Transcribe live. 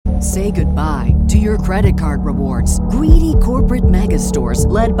Say goodbye to your credit card rewards. Greedy corporate mega stores,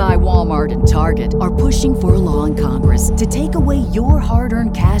 led by Walmart and Target, are pushing for a law in Congress to take away your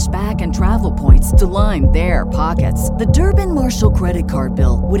hard-earned cash back and travel points to line their pockets. The Durbin-Marshall credit card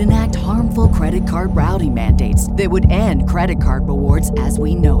bill would enact harmful credit card routing mandates that would end credit card rewards as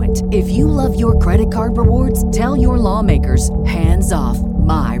we know it. If you love your credit card rewards, tell your lawmakers, hands off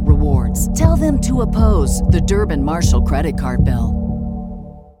my rewards. Tell them to oppose the Durbin-Marshall credit card bill.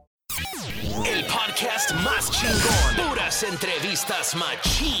 El podcast más chingón. Puras entrevistas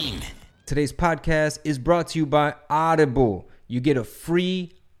machín. Today's podcast is brought to you by Audible. You get a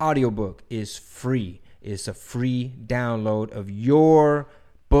free audiobook. It's free. It's a free download of your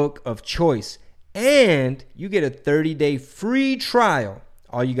book of choice. And you get a 30-day free trial.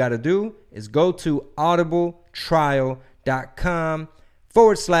 All you got to do is go to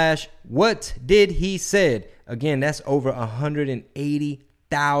audibletrial.com/what did he said. Again, that's over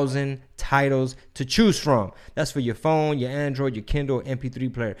 180,000 titles to choose from. That's for your phone, your Android, your Kindle,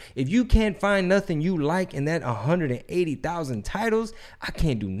 MP3 player. If you can't find nothing you like in that 180,000 titles, I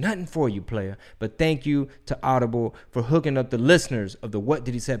can't do nothing for you, player. But thank you to Audible for hooking up the listeners of the What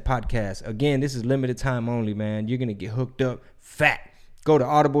Did He Said podcast. Again, this is limited time only, man. You're going to get hooked up fat. Go to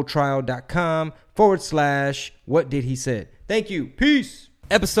audibletrial.com/what did he said. Thank you. Peace.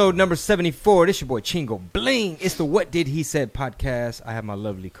 Episode number 74. This your boy Chingo Bling. It's the What Did He Said podcast. I have my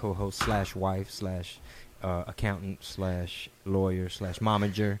lovely co-host / wife / accountant / lawyer /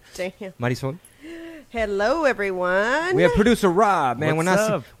 momager. Damn. Marisol. Hello, everyone. We have producer Rob, man. What's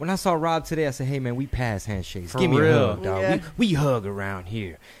up? When I saw Rob today, I said, "Hey, man, we pass handshakes. For Give me a real. hug, dog. Yeah. We hug around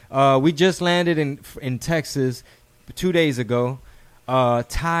here." We just landed in Texas 2 days ago.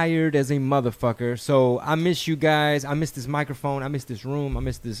 Tired as a motherfucker. So I miss you guys. I miss this microphone. I miss this room. I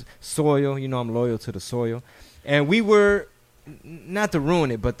miss this soil. You know I'm loyal to the soil. And we were, not to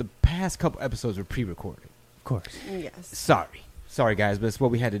ruin it, but the past couple episodes were pre-recorded. Of course. Yes. Sorry guys, but it's what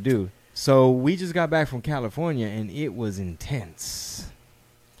we had to do. So we just got back from California and it was intense.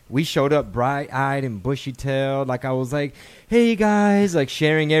 We showed up bright-eyed and bushy-tailed. Like, I was like, hey, guys, like,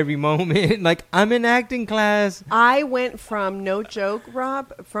 sharing every moment. Like, I'm in acting class. I went from, no joke,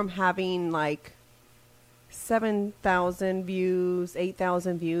 Rob, from having like 7,000 views,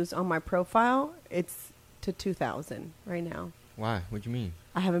 8,000 views on my profile. It's to 2,000 right now. Why? What do you mean?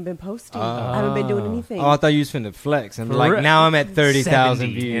 I haven't been posting. I haven't been doing anything. Oh, I thought you was finna flex. And For like, real? now I'm at 30,000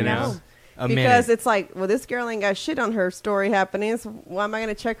 70, views. you know? A because minute. it's like, well, this girl ain't got shit on her story happening. So why am I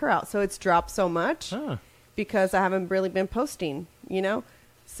going to check her out? So it's dropped so much Huh. because I haven't really been posting, you know?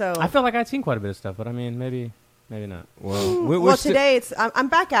 So I felt like I'd seen quite a bit of stuff, but I mean, maybe not. Well, well, today I'm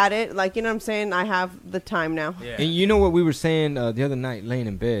back at it. Like, you know what I'm saying? I have the time now. Yeah. And you know what we were saying the other night, laying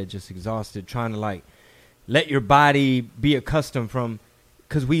in bed, just exhausted, trying to like let your body be accustomed from,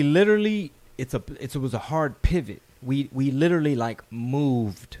 because we literally, it was a hard pivot. We literally like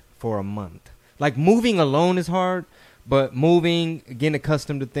moved for a month. Like, moving alone is hard, but moving, getting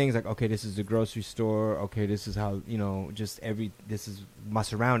accustomed to things like, okay, this is the grocery store. Okay, this is how, you know, this is my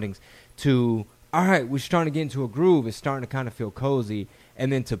surroundings. To, all right, we're starting to get into a groove. It's starting to kind of feel cozy.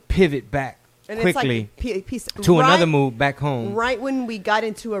 And then to pivot back And quickly it's like to another move back home. Right when we got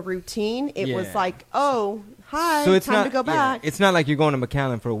into a routine, it was Yeah. like, oh, hi, So it's time not to go back. It's not like you're going to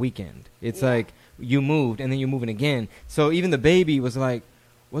McAllen for a weekend. It's like you moved and then you're moving again. So even the baby was like,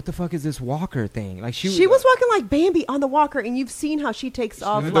 what the fuck is this walker thing? Like, she was walking like Bambi on the walker, and you've seen how she takes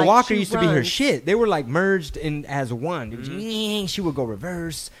off. The like walker she used to be her runs. shit. They were like merged in as one. It was she would go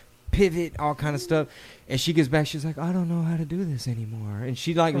reverse, pivot, all kind of stuff. And she gets back. She's like, I don't know how to do this anymore. And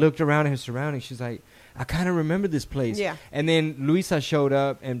she like looked around at her surroundings. She's like, I kind of remember this place. Yeah. And then Luisa showed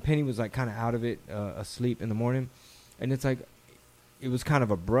up, and Penny was like kind of out of it, asleep in the morning. And it's like, it was kind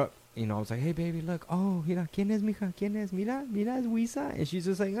of abrupt. You know, I was like, hey, baby, look. Oh, mira, ¿quién es, mija? ¿Quién es? Mira, es Luisa. And she's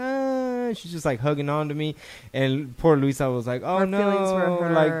just like, she's just like hugging on to me. And poor Luisa was like, oh, Her no. feelings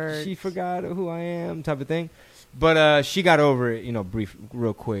were Like, hurt. she forgot who I am type of thing. But she got over it, you know,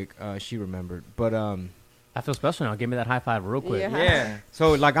 real quick. She remembered. But, I feel special now. Give me that high five real quick. Yeah. yeah.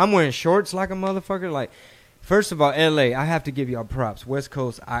 So, like, I'm wearing shorts like a motherfucker. Like, first of all, L.A., I have to give y'all props. West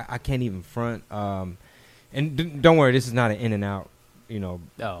Coast, I can't even front. And don't worry, this is not an In-N-Out, you know,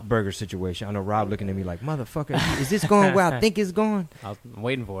 burger situation. I know Rob looking at me like, motherfucker, is this going where I think it's going? I'm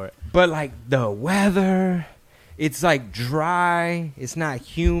waiting for it. But, like, the weather, it's, like, dry. It's not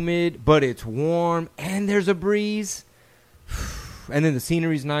humid, but it's warm. And there's a breeze. And then the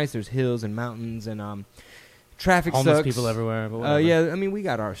scenery's nice. There's hills and mountains and traffic Homeless sucks. people everywhere. But whatever. Yeah, I mean, we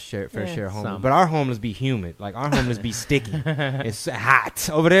got our fair share of homeless. Some. But our homeless be humid. Like, our homeless be sticky. It's hot.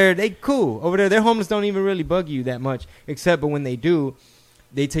 Over there, they cool. Over there, their homeless don't even really bug you that much. But when they do,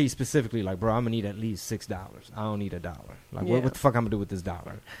 they tell you specifically, like, bro, I'm gonna need at least $6. I don't need $1. Like, Yeah. what the fuck I'm gonna do with this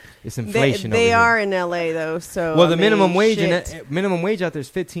dollar? It's inflation. They over are here. in LA though, so Well, I the mean, minimum wage shit. minimum wage out there is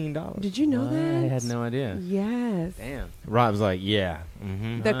 $15. Did you know What? that? I had no idea. Yes. Damn. Rob's like, yeah.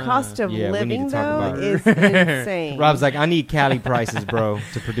 Mm-hmm. The cost of Yeah, we need to living talk though about is insane. Rob's like, I need Cali prices, bro,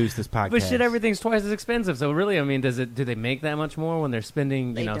 to produce this podcast. But shit, everything's twice as expensive. So really, I mean, do they make that much more when they're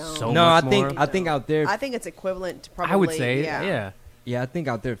spending, They don't. so No, much I think more? I think out there, I think it's equivalent to probably. I would say, yeah. yeah, I think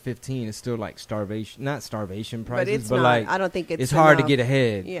out there 15 is still like starvation, not starvation But prices, it's but not. like I don't think it's hard to enough. get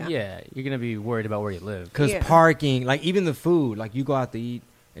ahead. Yeah. Yeah, you're gonna be worried about where you live. Because Yeah. parking, like even the food, like you go out to eat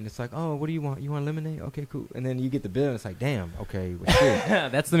and it's like, oh, what do you want? You want lemonade? Okay, cool. And then you get the bill and it's like, damn, okay, well,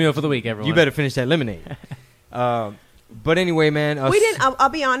 shit. That's the meal for the week, everyone. You better finish that lemonade. But anyway, man. We didn't. I'll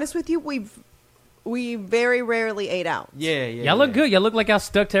be honest with you. We very rarely ate out. Yeah, yeah. Y'all look good. Y'all look like y'all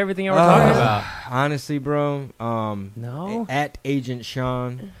stuck to everything y'all were talking about. Honestly, bro. No? At Agent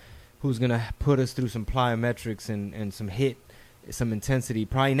Sean, who's gonna put us through some plyometrics and some intensity,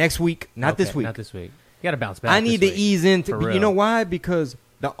 probably next week. Not Okay, this week. Not this week. You got to bounce back. I need to this week. ease into. For You know real. why? Because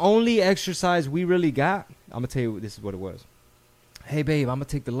the only exercise we really got. I'm gonna tell you. This is what it was. Hey, babe, I'm gonna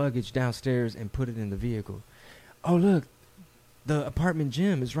take the luggage downstairs and put it in the vehicle. Oh, look, the apartment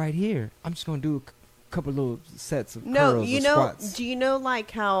gym is right here. I'm just gonna do a couple little sets of No, curls you or know. squats. Do you know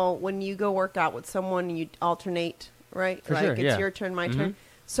like how when you go work out with someone, you alternate, right? For like sure, it's yeah. your turn, my Mhm. turn.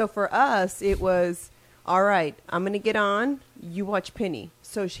 So for us, it was all right. I'm gonna get on. You watch Penny.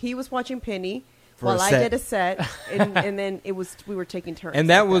 So he was watching Penny For while a I set. did a set, and then we were taking turns. And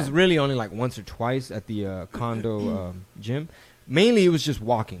that like was really only like once or twice at the condo gym. Mainly, it was just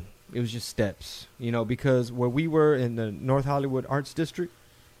walking. It was just steps, because where we were in the North Hollywood Arts District,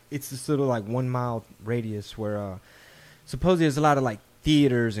 it's this little like 1 mile radius where supposedly there's a lot of like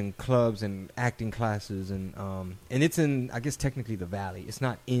theaters and clubs and acting classes and it's in, I guess, technically the Valley. It's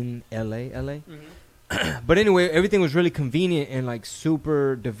not in LA. But anyway, everything was really convenient and like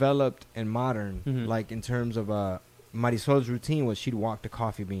super developed and modern. Mhm. Like in terms of Marisol's routine was she'd walk to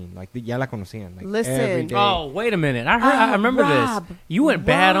Coffee Bean. Like ya la conocían. Like Listen. every day. Oh, wait a minute. I remember Rob, this. You went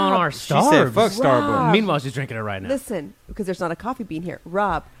bad on Rob. our She stars. said, "Fuck Starbucks." Rob. Meanwhile, she's drinking it right now. Listen, because there's not a coffee bean here.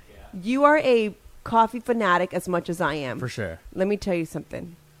 Rob, you are a coffee fanatic as much as I am. For sure. Let me tell you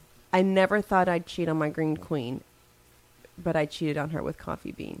something. I never thought I'd cheat on my green queen, but I cheated on her with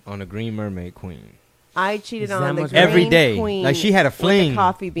coffee bean. On a Green Mermaid Queen. I cheated Is that on the much green Every day. queen Like she had a with fling the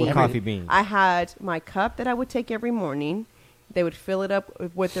coffee bean. with Coffee Bean. I had my cup that I would take every morning. They would fill it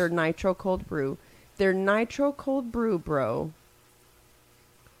up with their nitro cold brew. Their nitro cold brew, bro.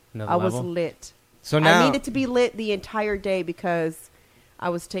 Another I was level? lit. So now I needed to be lit the entire day because I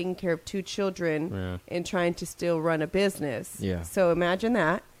was taking care of 2 children Yeah. and trying to still run a business. Yeah. So imagine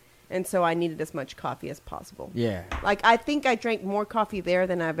that. And so I needed as much coffee as possible. yeah, Like, I think I drank more coffee there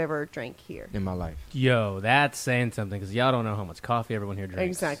than I've ever drank here. in my life. Yo, that's saying something because y'all don't know how much coffee everyone here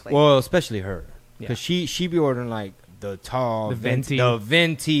drinks. Exactly. Well, especially her, Yeah. because she be ordering like the tall, The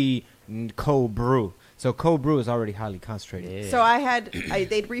venti, cold brew. So cold brew is already highly concentrated. Yeah. So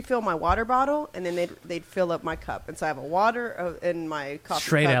they'd refill my water bottle, and then they'd fill up my cup. And so I have a water in my coffee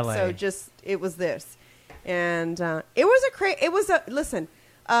Straight cup. LA. So it was this. And it was listen.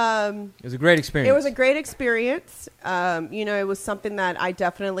 It was a great experience. It was a great experience. It was something that I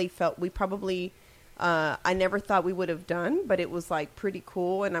definitely felt we probably, I never thought we would have done, but it was like pretty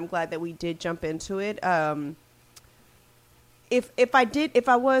cool, and I'm glad that we did jump into it. If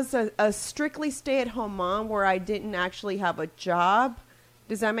I was a strictly stay-at-home mom where I didn't actually have a job,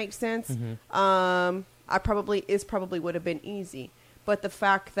 does that make sense? Mm-hmm. I probably would have been easy, but the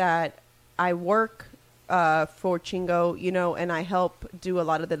fact that I work for Chingo, and I help do a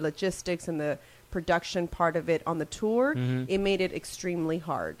lot of the logistics and the production part of it on the tour, Mhm. it made it extremely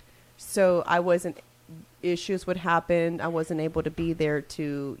hard. So issues would happen. I wasn't able to be there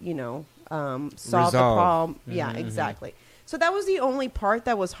to, solve the Resolve. problem. Yeah, Mhm. exactly. So that was the only part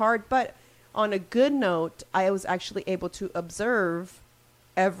that was hard. But on a good note, I was actually able to observe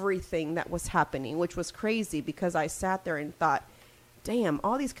everything that was happening, which was crazy because I sat there and thought, damn,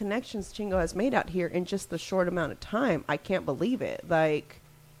 all these connections Chingo has made out here in just the short amount of time. I can't believe it. Like,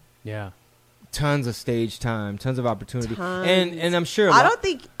 Yeah. tons of stage time, tons of opportunity, Tons. and I'm sure. I don't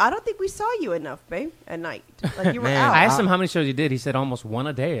think we saw you enough, babe, at night. Like you were Man, out. I asked him how many shows he did. He said almost one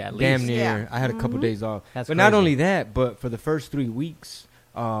a day at least. damn near. Yeah. I had a couple days off, That's but not crazy. only that, but for the first 3 weeks,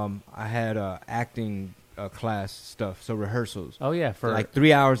 I had acting class stuff, so rehearsals. Oh yeah, for Like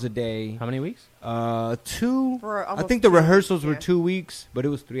 3 hours a day. how many weeks? 2. For I almost think the 2 weeks, rehearsals were yeah. 2 weeks, but it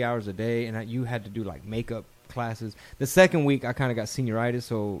was 3 hours a day, and you had to do like makeup classes. The second week, I kind of got senioritis,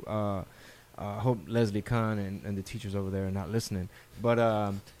 so I hope Leslie Kahn and the teachers over there are not listening.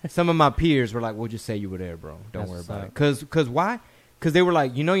 But some of my peers were like, "We'll just say you were there, bro. Don't worry about it." Cause why? Because they were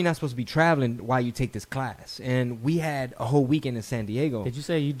like, you're not supposed to be traveling while you take this class. And we had a whole weekend in San Diego. Did you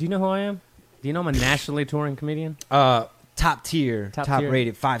say, do you know who I am? Do you know I'm a nationally touring comedian? Top tier, top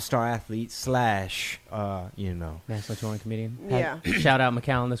rated 5-star athlete / Nationally touring comedian. Yeah. Shout out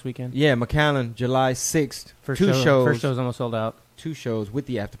McAllen this weekend. Yeah, McAllen, July 6th. First shows. First show's almost sold out. 2 shows with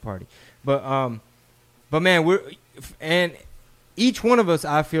the after party. But man, and each one of us,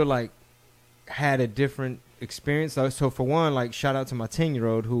 I feel like, had a different experience. So for one, like, shout out to my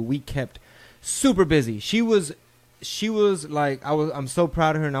 10-year-old who we kept super busy. She was like, I'm so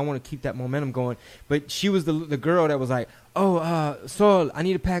proud of her, and I want to keep that momentum going. But she was the girl that was like, Sol, I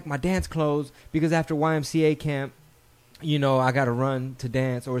need to pack my dance clothes because after YMCA camp, I got to run to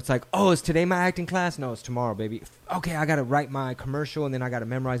dance. Or it's like, is today my acting class? No, it's tomorrow, baby. Okay, I got to write my commercial, and then I got to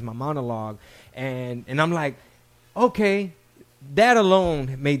memorize my monologue. And I'm like, okay, that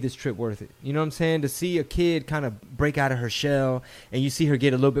alone made this trip worth it. You know what I'm saying? To see a kid kind of break out of her shell, and you see her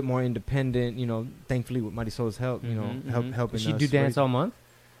get a little bit more independent, thankfully with Marisol's help, helping us. Did she do dance all month?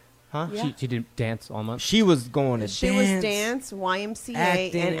 Huh? Yeah. She did dance all month? She was going to She dance. was dance,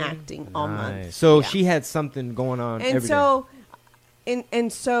 YMCA, and acting all month. So Yeah. she had something going on And every so,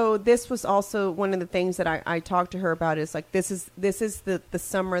 and so this was also one of the things that I talked to her about is like, this is the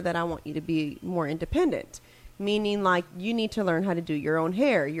summer that I want you to be more independent. Meaning, like, you need to learn how to do your own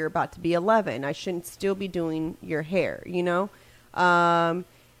hair. You're about to be 11. I shouldn't still be doing your hair,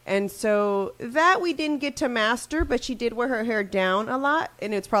 And so that we didn't get to master, but she did wear her hair down a lot.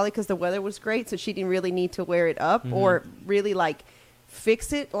 And it's probably because the weather was great, so she didn't really need to wear it up or really, like,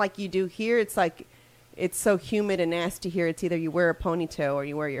 fix it like you do here. It's like, it's so humid and nasty here. It's either you wear a ponytail or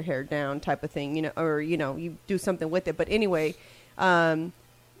you wear your hair down type of thing, or, you do something with it. But anyway,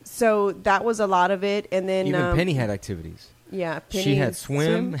 so that was a lot of it, and then even Penny had activities. Yeah, Penny she had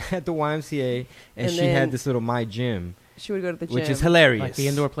swim at the YMCA, and she had this little My Gym. She would go to the gym, which is hilarious. Like the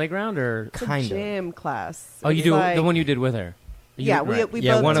indoor playground, or kind of gym class. Oh, you do the one you did with her. Yeah, we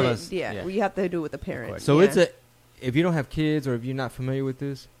both one did. of us. Yeah, we have to do it with the parents. So it's if you don't have kids or if you're not familiar with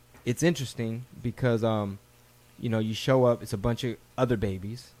this, it's interesting because you show up, it's a bunch of other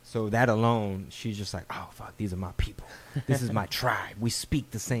babies. So that alone, she's just like, oh, fuck, these are my people. This is my tribe. We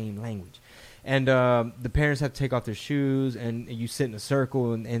speak the same language. And the parents have to take off their shoes, and you sit in a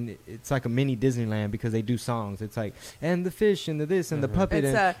circle, and it's like a mini Disneyland because they do songs. It's like, and the fish, and the this, and the puppet,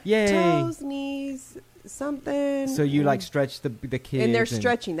 and yay. Toes, knees, something. So you, like, stretch the kids. And they're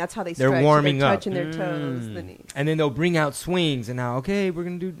stretching. That's how they stretch. They're warming they're up. touching their toes, the knees. And then they'll bring out swings, and now, okay, we're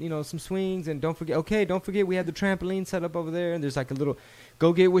going to do, some swings, and don't forget we have the trampoline set up over there, and there's like a little,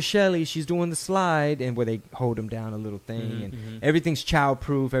 go get with Shelly, she's doing the slide, and where they hold them down a little thing, and everything's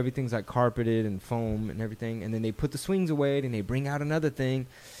child-proof, everything's like carpeted and foam and everything, and then they put the swings away, and they bring out another thing.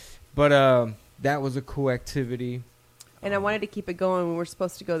 But that was a cool activity. And I wanted to keep it going. We were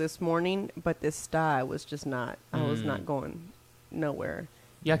supposed to go this morning, but this sty was just not, I was not going nowhere.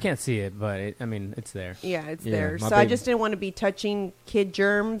 Yeah, I can't see it, but it's there. Yeah, it's there. So I just didn't want to be touching kid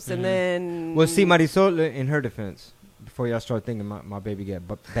germs, and then... Well, see, Marisol, in her defense, before y'all start thinking my baby got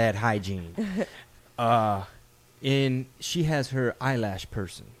bad hygiene, she has her eyelash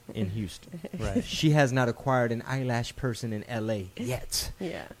person in Houston. Right. She has not acquired an eyelash person in LA yet.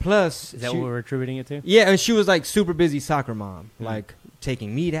 Yeah. Plus, is that what we're attributing it to? Yeah, and she was like super busy soccer mom, like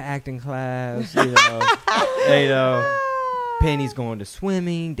taking me to acting class. Penny's going to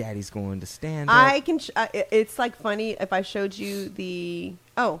swimming. Daddy's going to stand up. I can. It's like funny if I showed you the.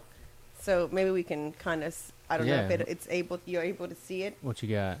 Oh, so maybe we can kind of. I don't know if you're able to see it. What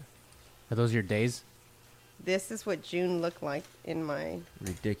you got? Are those your days? This is what June looked like in my...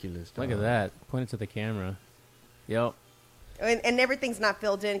 Ridiculous. Look at that. Point it to the camera. Yep. And everything's not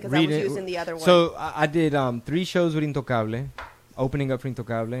filled in because I was using the other one. So I did 3 shows with Intocable, opening up for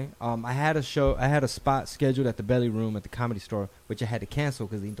Intocable. I had a spot scheduled at the Belly Room at the Comedy Store, which I had to cancel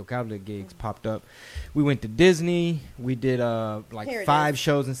because the Intocable gigs popped up. We went to Disney. We did 5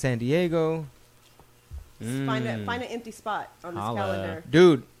 shows in San Diego. Find an empty spot on this calendar.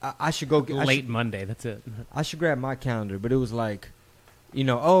 Dude, I should go get... Late Monday, that's it. I should grab my calendar, but it was like,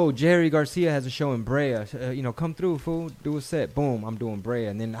 Jerry Garcia has a show in Brea. Come through, fool, do a set. Boom, I'm doing Brea.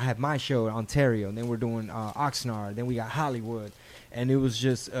 And then I have my show in Ontario. And then we're doing Oxnard. Then we got Hollywood. And it was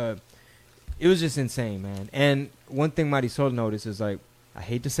just insane, man. And one thing Marisol noticed is, like, I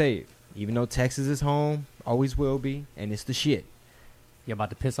hate to say it, even though Texas is home, always will be, and it's the shit. You're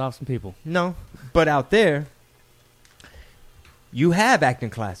about to piss off some people. No, but out there, you have acting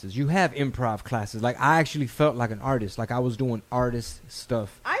classes. You have improv classes. Like, I actually felt like an artist. Like, I was doing artist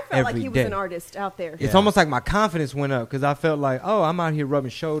stuff. I felt like every he was day. an artist out there. It's almost like my confidence went up because I felt like, oh, I'm out here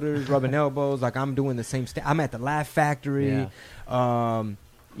rubbing shoulders, rubbing elbows, like I'm doing the same stuff. I'm at the Laugh Factory, Hollywood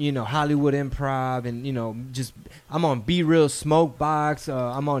Improv, and just I'm on Be Real Smoke Box.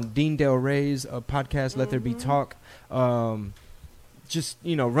 I'm on Dean Del Rey's podcast, Let There Be Talk. Just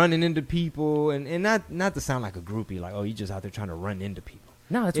running into people and not to sound like a groupie, like, oh, you just out there trying to run into people.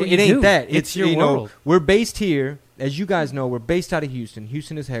 No, that's what It you ain't do. that. It's your world. We're based here, as you guys know. We're based out of Houston.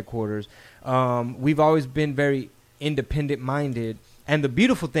 Houston is headquarters. We've always been very independent-minded, and the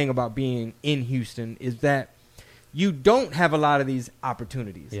beautiful thing about being in Houston is that you don't have a lot of these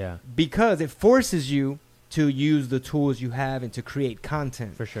opportunities. Yeah. Because it forces you to use the tools you have and to create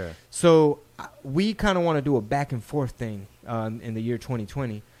content. For sure. So we kind of want to do a back and forth thing in the year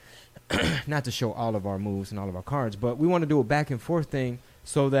 2020. Not to show all of our moves and all of our cards, but we want to do a back and forth thing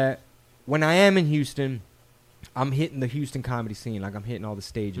so that when I am in Houston, I'm hitting the Houston comedy scene. Like I'm hitting all the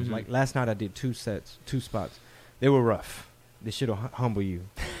stages. Mhm. Like last night I did 2 spots. They were rough. This shit'll humble you.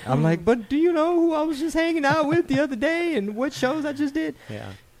 I'm like, but do you know who I was just hanging out with the other day and what shows I just did?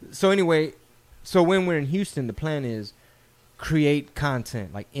 Yeah. So anyway, when we're in Houston, the plan is create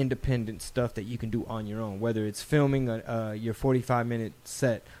content, like independent stuff that you can do on your own, whether it's filming your 45-minute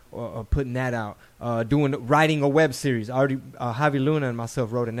set or putting that out, writing a web series. I already, Javi Luna and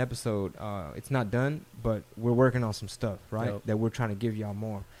myself wrote an episode. It's not done, but we're working on some stuff, right? Dope. That we're trying to give y'all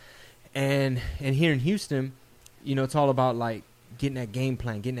more. And here in Houston, it's all about like getting that game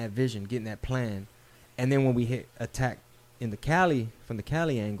plan, getting that vision, getting that plan. And then when we hit attack from the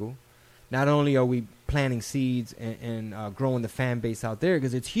Cali angle, not only are we planting seeds and growing the fan base out there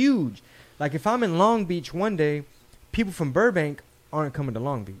because it's huge. Like if I'm in Long Beach one day, people from Burbank aren't coming to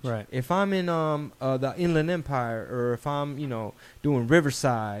Long Beach. Right. If I'm in the Inland Empire, or if I'm doing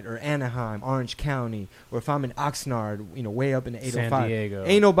Riverside or Anaheim, Orange County, or if I'm in Oxnard, way up in the 805, San Diego.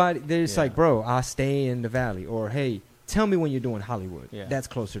 ain't nobody. They're just Yeah. like, bro, I stay in the Valley, or hey, tell me when you're doing Hollywood. Yeah. That's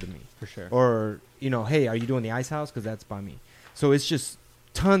closer to me. For sure. Or hey, are you doing the Ice House? Because that's by me. So it's just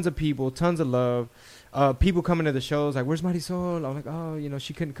tons of people, tons of love. People coming to the shows like, where's Marisol? I'm like, oh,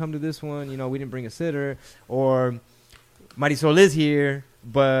 she couldn't come to this one. We didn't bring a sitter. Or Marisol is here,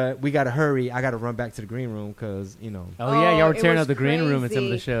 but we got to hurry. I got to run back to the green room because, Oh, yeah, y'all were it tearing was up the green room in some of the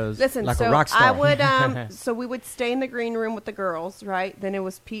crazy. shows. Listen, Like a so rock star. I would so we would stay in the green room with the girls, right? Then it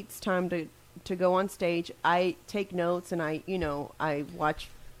was Pete's time to go on stage. I take notes and I watch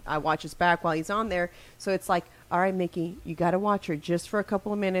his back while he's on there. So it's like, all right, Mickey, you got to watch her just for a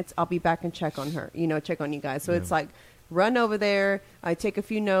couple of minutes. I'll be back and check on her, check on you guys. So it's like, run over there. I take a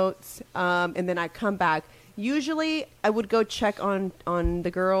few notes, and then I come back. Usually I would go check on the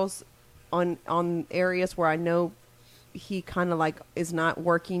girls on areas where I know he kind of like is not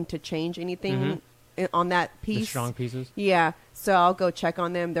working to change anything on that piece. The strong pieces. Yeah. So I'll go check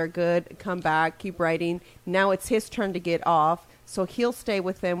on them. They're good. Come back. Keep writing. Now it's his turn to get off. So he'll stay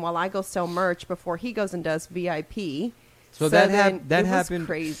with them while I go sell merch before he goes and does VIP. So then that it happened. was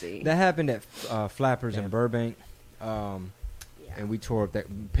crazy. That happened at Flappers Yeah. in Burbank, and we tore up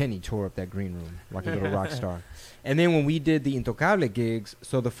Penny tore up that green room like a little rock star. And then when we did the Intocable gigs,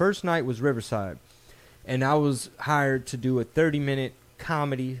 so the first night was Riverside, and I was hired to do a 30-minute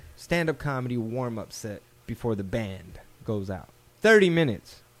stand-up comedy warm-up set before the band goes out. 30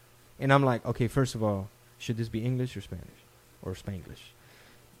 minutes, and I'm like, okay, first of all, should this be English or Spanish? Or Spanglish.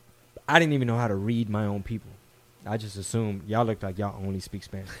 I didn't even know how to read my own people. I just assumed y'all looked like y'all only speak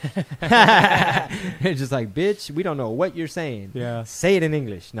Spanish. It's just like, bitch, we don't know what you're saying. Yeah. Say it in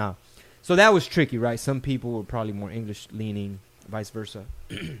English. Nah. So that was tricky, right? Some people were probably more English leaning, vice versa.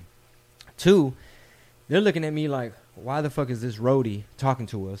 2, they're looking at me like, why the fuck is this roadie talking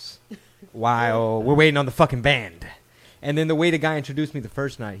to us while we're waiting on the fucking band? And then the way the guy introduced me the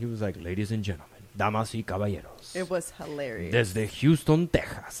first night, he was like, ladies and gentlemen, damas y caballeros. It was hilarious. Desde Houston,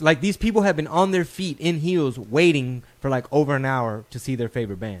 Texas. Like, these people have been on their feet in heels waiting for like over an hour to see their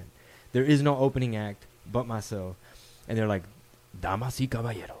favorite band. There is no opening act but myself. And they're like, damas y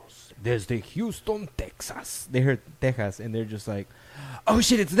caballeros, desde Houston, Texas. They heard Texas and they're just like, oh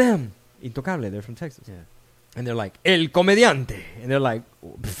shit, it's them. Intocable, they're from Texas. Yeah. And they're like, El Comediante. And they're like,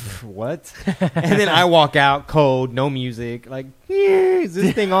 what? And then I walk out cold, no music. Like, is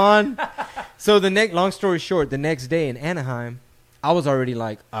this thing on? So long story short, the next day in Anaheim, I was already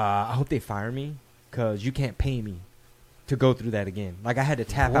like, I hope they fire me because you can't pay me to go through that again. Like, I had to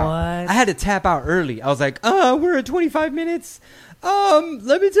tap out. I had to tap out early. I was like, we're at 25 minutes.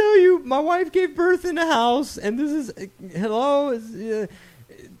 Let me tell you, my wife gave birth in the house, and this is, hello?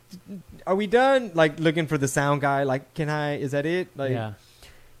 Are we done? Like, looking for the sound guy. Like, is that it? Like, Yeah.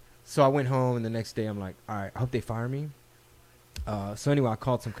 So I went home, and the next day I'm like, all right, I hope they fire me. So anyway, I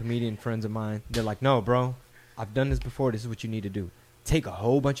called some comedian friends of mine. They're like, no, bro, I've done this before. This is what you need to do. Take a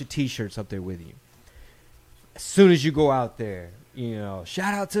whole bunch of T-shirts up there with you. As soon as you go out there, you know,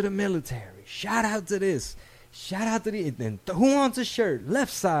 shout out to the military. Shout out to this. Shout out to the. And who wants a shirt?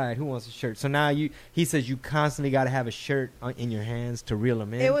 Left side. Who wants a shirt? So now he says you constantly got to have a shirt in your hands to reel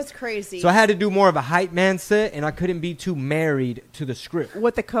them in. It was crazy. So I had to do more of a hype man set, and I couldn't be too married to the script.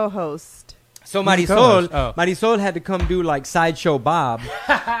 With the co-host. So Who's the Marisol, co-host? Oh. Marisol had to come do like Sideshow Bob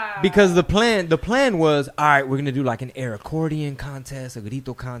because the plan was, all right, we're gonna do like an air accordion contest, a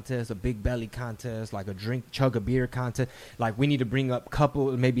grito contest, a big belly contest, like a chug a beer contest. Like we need to bring up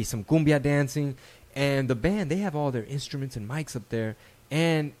maybe some cumbia dancing, and the band, they have all their instruments and mics up there,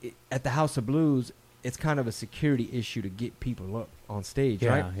 and at the House of Blues, it's kind of a security issue to get people up on stage,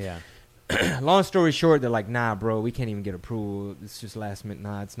 right? Yeah. Long story short, they're like, nah, bro, we can't even get approval. It's just last minute.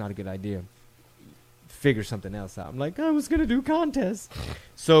 Nah, it's not a good idea. Figure something else out. I'm like, I was going to do contests.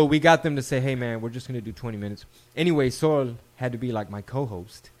 So we got them to say, hey, man, we're just going to do 20 minutes. Anyway, Sol had to be like my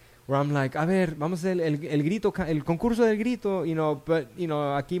co-host, where I'm like, a ver, vamos a hacer el grito, el concurso del grito, you know, but, you know,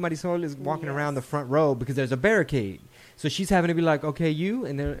 aquí Marisol is walking around the front row because there's a barricade. So she's having to be like, okay, you,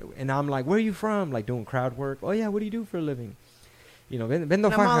 and I'm like, where are you from? Like doing crowd work. Oh, yeah, what do you do for a living? You know, vendo And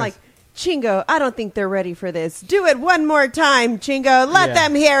I'm all fajas. like, Chingo, I don't think they're ready for this. Do it one more time, Chingo. Let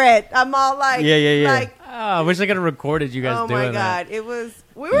them hear it. I'm all like, Yeah. like, Oh, I wish I could have recorded you guys oh doing my that. God. It was,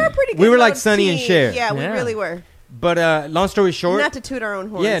 we were a pretty good We were like little Sonny and team. Cher. Yeah, we Yeah. really were. But long story short, Not to toot our own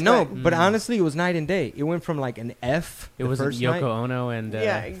horns. yeah, no, but- but honestly, it was night and day. It went from like an F. It the was first Yoko night. Ono and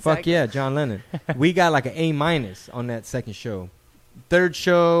yeah, exactly. Fuck yeah, John Lennon. We got like an A- on that second show. Third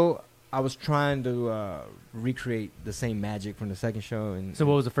show, I was trying to recreate the same magic from the second show. And So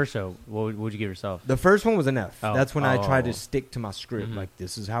what was the first show? What would you give yourself? the first one was an F. Oh. That's when I tried to Oh. stick to my script. Mhm. Like,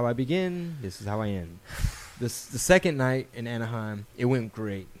 this is how I begin. This is how I end. The second night in Anaheim, it went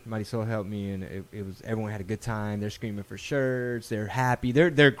great. Marisol helped me, and it was everyone had a good time. They're screaming for shirts. They're happy.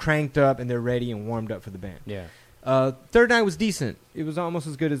 They're cranked up and they're ready and warmed up for the band. Yeah. Third night was decent. It was almost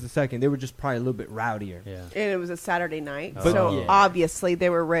as good as the second. They were just probably a little bit rowdier. Yeah. And it was a Saturday night. But- so yeah. obviously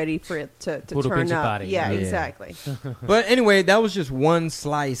they were ready for it to Puro turn pinche up. party. Yeah, Yeah. exactly. But anyway, that was just one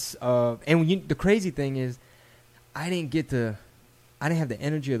slice of. And the crazy thing is, I didn't have the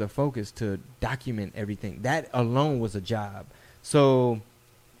energy or the focus to document everything. That alone was a job. So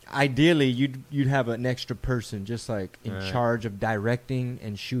ideally, you'd have an extra person just like in Right. charge of directing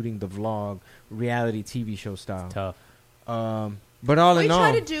and shooting the vlog, reality TV show style. Tough. But all We in all,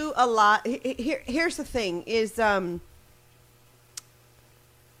 try to do a lot. Here's the thing: is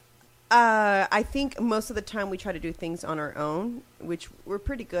I think most of the time we try to do things on our own, which we're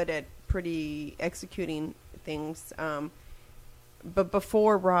pretty good at, executing things. But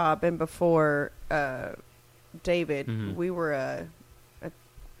before Rob and before David, Mhm. we were a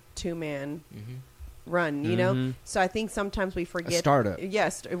two-man Mhm. run. You know, Mhm. so I think sometimes we forget startup.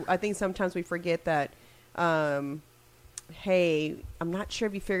 Yes, I think sometimes we forget that. Hey, I'm not sure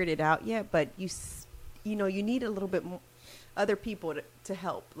if you figured it out yet, but you need a little bit more other people to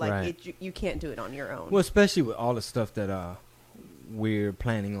help. Like Right. you can't do it on your own. well, especially with all the stuff that we're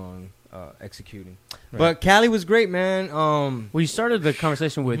planning on executing. Right. But Cali was great, man. Well, you started the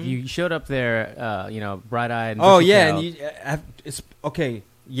conversation with Mhm. you showed up there, bright-eyed. And Oh bushy yeah, tailed. and it's okay.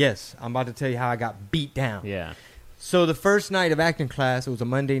 Yes, I'm about to tell you how I got beat down. Yeah. So the first night of acting class, it was a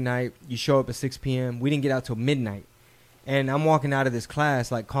Monday night. You show up at 6 p.m. We didn't get out till midnight, and I'm walking out of this class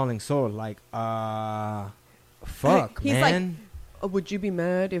like calling Soul, like, fuck, He's like, man, would you be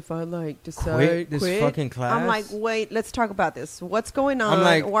mad if I decide quit this fucking class. I'm like, wait, let's talk about this. What's going on? I'm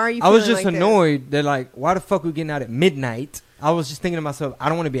like, why are you? I was feeling just like this? annoyed. They're like, why the fuck we getting out at midnight? I was just thinking to myself, I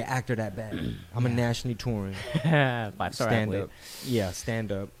don't want to be an actor that bad. I'm a nationally touring 5-star stand athlete. up, yeah,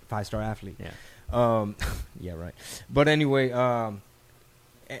 stand up 5-star athlete. Yeah. Yeah, right. But anyway,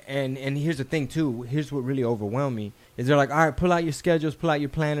 and here's the thing too. Here's what really overwhelmed me is they're like, all right, pull out your schedules, pull out your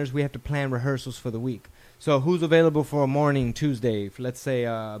planners. We have to plan rehearsals for the week. So who's available for a morning Tuesday? For, let's say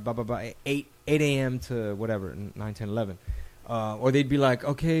 8 a.m. to whatever 9, 10, 11. Or they'd be like,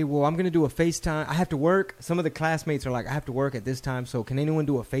 okay, well, I'm gonna do a FaceTime. I have to work. Some of the classmates are like, I have to work at this time. So can anyone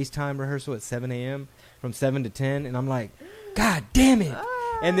do a FaceTime rehearsal at 7 a.m. from 7 to 10? And I'm like, God damn it!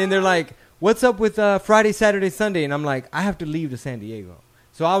 And then they're like, what's up with Friday, Saturday, Sunday? And I'm like, I have to leave to San Diego.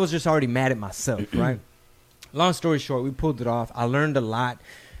 So I was just already mad at myself, right? Long story short, we pulled it off. I learned a lot.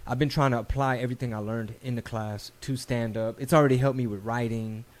 I've been trying to apply everything I learned in the class to stand up. It's already helped me with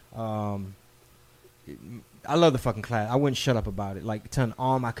writing. I love the fucking class. I wouldn't shut up about it. Like telling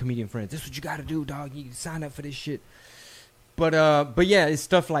all my comedian friends, this is what you got to do, dog. You sign up for this shit. But yeah, it's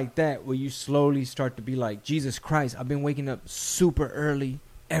stuff like that where you slowly start to be like, Jesus Christ, I've been waking up super early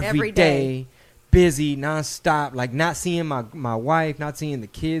every day, busy, nonstop, like not seeing my wife, not seeing the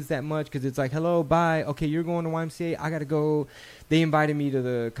kids that much because it's like, hello, bye. Okay, you're going to YMCA. I got to go. They invited me to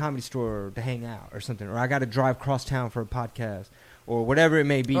the Comedy Store to hang out or something, or I got to drive cross town for a podcast or whatever it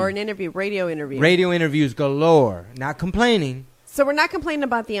may be. Or an interview, radio interview. Radio interviews galore. Not complaining. So we're not complaining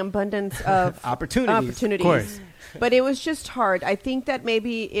about the abundance of Opportunities. Of course. But it was just hard. I think that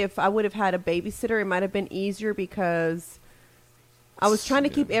maybe if I would have had a babysitter, it might have been easier because I was trying to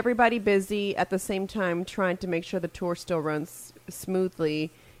keep everybody busy at the same time, trying to make sure the tour still runs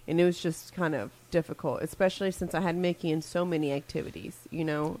smoothly. And it was just kind of difficult, especially since I had Mickey in so many activities, you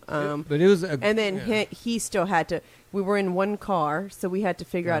know. But it was, and then he still had to. We were in one car, so we had to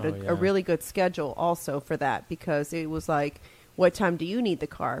figure out a really good schedule also for that because it was like, what time do you need the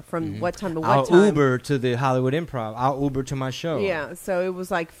car? From what time to what time? I'll Uber to the Hollywood Improv. I'll Uber to my show. Yeah, so it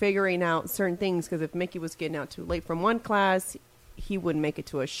was like figuring out certain things because if Mickey was getting out too late from one class, he wouldn't make it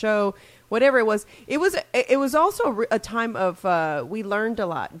to a show. Whatever it was also a time of we learned a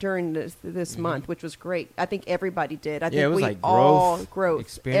lot during this month, which was great. I think everybody did. I think it was we like all growth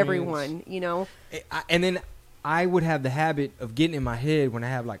experience. everyone, you know. And then I would have the habit of getting in my head when I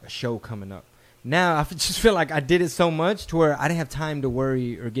have like a show coming up. Now I just feel like I did it so much to where I didn't have time to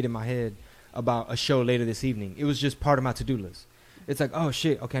worry or get in my head about a show later this evening. It was just part of my to-do list. It's like, oh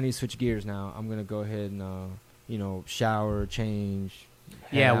shit, okay, I need to switch gears now. I'm gonna go ahead and shower, change.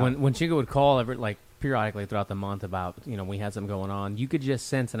 Yeah, when Chingo would call periodically throughout the month about, we had something going on, you could just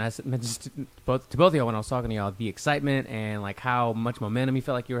sense, and I mentioned to both of y'all when I was talking to y'all, the excitement and like how much momentum you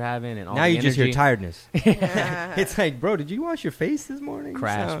felt like you were having and all now the you energy. Just hear tiredness. It's like, bro, did you wash your face this morning?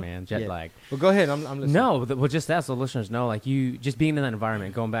 Crash, man, jet lag. Well, go ahead, I'm listening. No, well, just that so listeners know, like you just being in that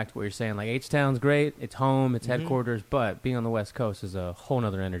environment, going back to what you're saying, like H-Town's great, it's home, it's headquarters, but being on the West Coast is a whole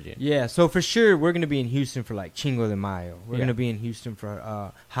nother energy. Yeah, so for sure, we're going to be in Houston for like Cinco de Mayo. We're going to be in Houston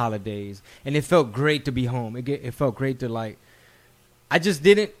for holidays, and it felt great to be home. It felt great to like, I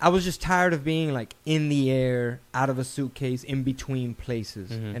was just tired of being like in the air, out of a suitcase, in between places.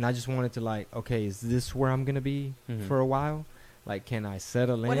 And I just wanted to like, okay, is this where I'm going to be for a while? Like, can I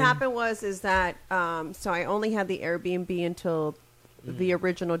settle in? What happened is that, so I only had the Airbnb until the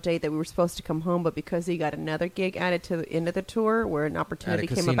original date that we were supposed to come home, but because he got another gig added to the end of the tour where an opportunity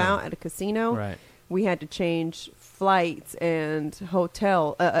came about at a casino, right, we had to change flights and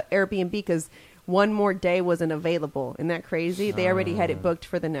hotel, Airbnb, because one more day wasn't available. Isn't that crazy? They already had it booked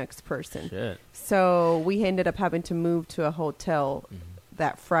for the next person. Shit. So we ended up having to move to a hotel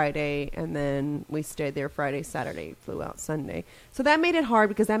that Friday, and then we stayed there Friday, Saturday, flew out Sunday. So that made it hard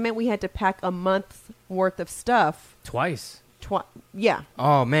because that meant we had to pack a month's worth of stuff. Twice. Yeah.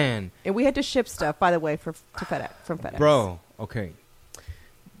 Oh, man. And we had to ship stuff, by the way, to FedEx, from FedEx. Bro, okay.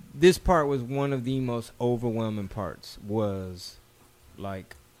 This part was one of the most overwhelming parts, was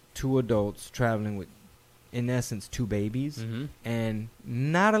like 2 adults traveling with, in essence, 2 babies, and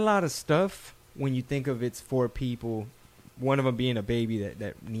not a lot of stuff when you think of it's 4 people, one of them being a baby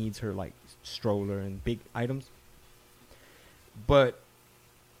that needs her like stroller and big items. But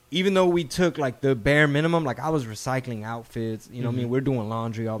even though we took like the bare minimum, like I was recycling outfits, what I mean, we're doing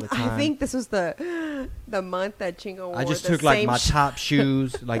laundry all the time. I think this was the month that Chingo wore. I just took like my top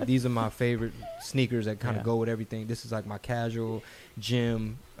shoes, like these are my favorite sneakers that kind of go with everything. This is like my casual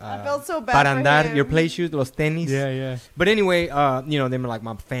gym. I felt so bad para for andar, him. your play shoes, los tenis. Yeah. But anyway, them are like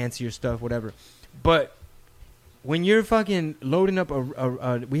my fancier stuff, whatever. But when you're fucking loading up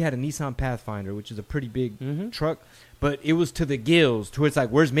we had a Nissan Pathfinder, which is a pretty big truck, but it was to the gills, to where it's like,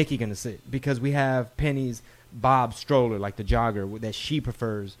 where's Mickey gonna sit? Because we have Penny's Bob stroller, like the jogger that she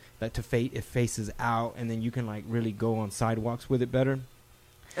prefers, that it faces out, and then you can like really go on sidewalks with it better.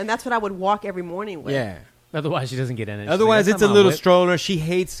 And that's what I would walk every morning with. Yeah. Otherwise, she doesn't get in it. Otherwise, it's a little stroller. She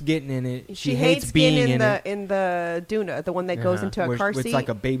hates getting in it. She hates being in the Duna, the one that goes into a car seat. It's like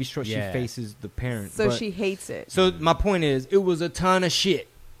a baby stroller. Yeah. She faces the parent. So she hates it. So my point is, it was a ton of shit.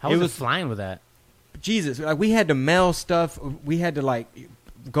 How was it flying with that? Jesus, like we had to mail stuff. We had to like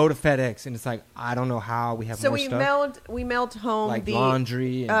go to FedEx, and it's like I don't know how we have more stuff. So we mailed home like the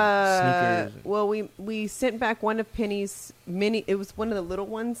laundry and sneakers. Well, we sent back one of Penny's mini. It was one of the little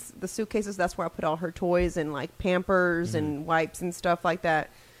ones, the suitcases. That's where I put all her toys and like Pampers and wipes and stuff like that.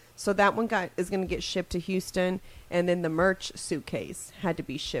 So that one is going to get shipped to Houston, and then the merch suitcase had to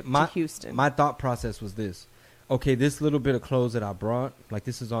be shipped to Houston. My thought process was this: okay, this little bit of clothes that I brought, like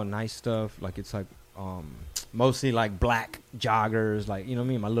this is all nice stuff. Like it's like mostly like black joggers, like, you know what I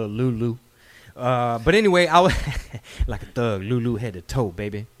mean, my little Lulu. But anyway, I was like a thug, Lulu head to toe,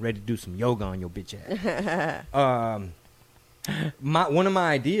 baby, ready to do some yoga on your bitch ass. one of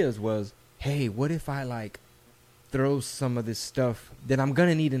my ideas was, hey, what if I like throw some of this stuff that I'm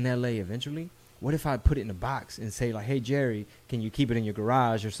gonna need in LA eventually? What if I put it in a box and say like, hey Jerry, can you keep it in your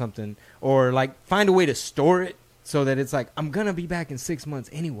garage or something, or like find a way to store it so that it's like, I'm gonna be back in 6 months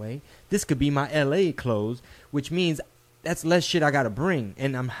anyway. This could be my LA clothes, which means that's less shit I gotta bring,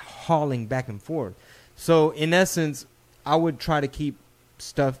 and I'm hauling back and forth. So in essence, I would try to keep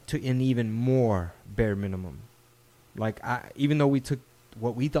stuff to an even more bare minimum. Like, even though we took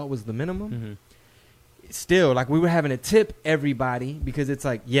what we thought was the minimum, still, like, we were having to tip everybody because it's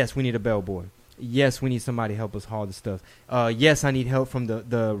like, yes, we need a bellboy. Yes, we need somebody to help us haul the stuff. Yes, I need help from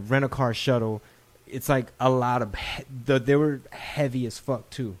the rent-a-car shuttle. It's like a lot of they were heavy as fuck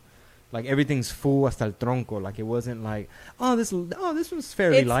too. Like everything's full hasta el tronco. Like it wasn't like, this was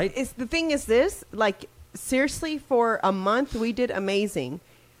fairly light. It's the thing is this, like, seriously, for a month we did amazing.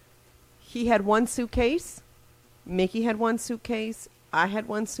 He had one suitcase, Mickey had one suitcase, I had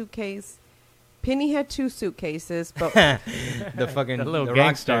one suitcase, Penny had two suitcases, but the fucking The little rock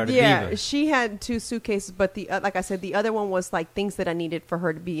gangster. star, the yeah, diva. she had two suitcases, but the like I said, the other one was like things that I needed for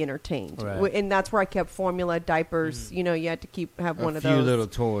her to be entertained, Right. and that's where I kept formula, diapers. You know, you had to have one of a few those, little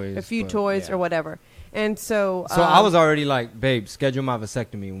toys, a few but, toys yeah. or whatever. And so, So I was already like, babe, schedule my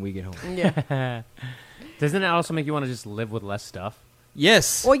vasectomy when we get home. yeah. Doesn't it also make you want to just live with less stuff?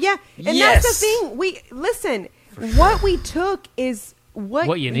 Yes. Well, yeah, and Yes. that's the thing. What we took is what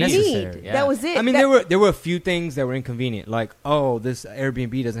you you need. need. Necessary, yeah. That was it. I mean, That- there were a few things that were inconvenient, like, this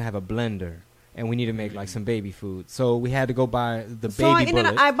Airbnb doesn't have a blender, and we need to make like some baby food, so we had to go buy the So I baby ended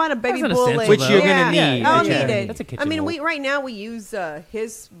up, bullet. I bought a baby That's an bullet, essential, Which you're gonna Yeah, need. I'll Which you're need gonna it. need. That's a kitchen I mean, bullet. right now we use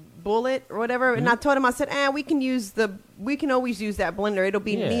his bullet or whatever, and I told him, I said, we can always use that blender. It'll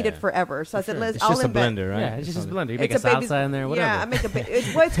be Yeah. needed forever. So I said, it's I'll just a invest. blender, right? Yeah, it's just a blender. You make It's a a baby's- salsa in there, whatever. Yeah, I make it's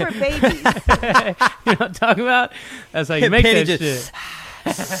for babies. You know what I'm talking about? That's how you make Penny that just- shit.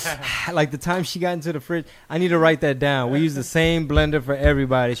 Like the time she got into the fridge, I need to write that down. We use the same blender for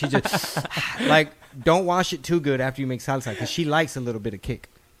everybody. She just like, don't wash it too good after you make salsa, because she likes a little bit of kick.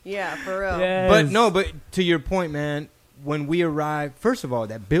 Yeah, for real. But to your point, man, when we arrived, first of all,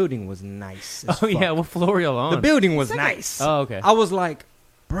 that building was nice. as Oh yeah, fuck. what floor are y'all on? The building was It's like a- nice. Oh, okay. I was like,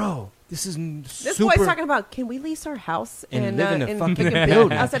 bro, this is This super. boy's talking about, can we lease our house And live in a fucking pick a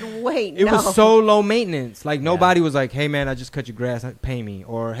building. I said, wait, It no. was so low maintenance. Like nobody was like, "Hey man, I just cut your grass. Pay me."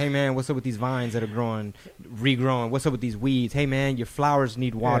 Or, "Hey man, what's up with these vines that are regrowing? What's up with these weeds? Hey man, your flowers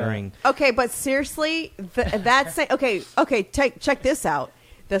need watering." Okay, but seriously, that's okay. Check this out.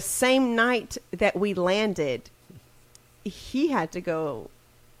 The same night that we landed, he had to go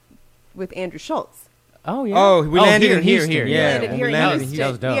with Andrew Schultz. Oh yeah. Oh, we landed in Houston. Here. Yeah, We landed when here we in landed in Houston. That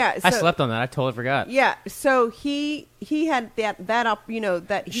was dope. Yeah, I so- slept on that. I totally forgot. Yeah, so he had that up,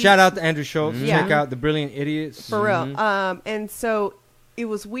 that he, Shout out to Andrew Schultz. Yeah. Check out the Brilliant Idiots. for real. And so it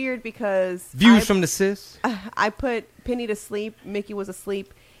was weird because Views from the sis. I put Penny to sleep. Mickey was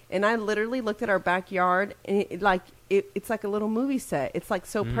asleep, and I literally looked at our backyard, and it's like a little movie set. It's like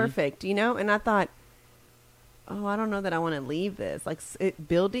so perfect, And I thought, oh, I don't know that I want to leave this. Like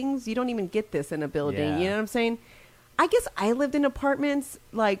buildings, you don't even get this in a building. Yeah. You know what I'm saying? I guess I lived in apartments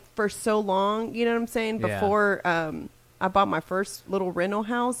like for so long. You know what I'm saying? Yeah. Before I bought my first little rental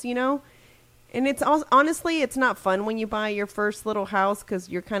house. And it's honestly, it's not fun when you buy your first little house because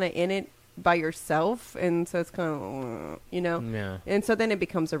you're kind of in it by yourself, and so it's kind of, Yeah. And so then it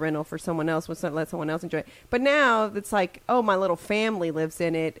becomes a rental for someone else. Let's not let someone else enjoy it. But now it's like, oh, my little family lives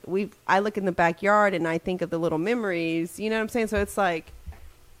in it. I look in the backyard and I think of the little memories. You know what I'm saying? So it's like,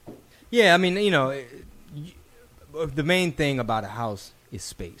 Yeah, I mean, the main thing about a house is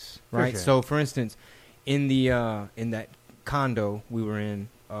space, right? sure. So, for instance, in that condo we were in,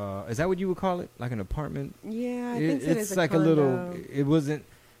 is that what you would call it? Like an apartment? yeah, I think it It's is like condo. a little. It wasn't,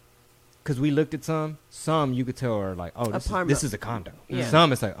 because we looked at some you could tell are like, oh, Apartment. this is a condo. Yeah.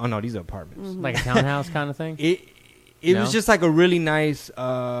 Some it's like, oh no, these are apartments. Like a townhouse kind of thing. It was No? just like a really nice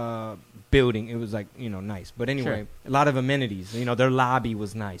building. It was like, nice. But anyway, a lot of amenities. Their lobby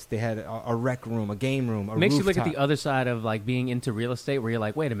was nice. They had a rec room, a game room, a Makes you look at rooftop. the other side of like being into real estate, where you're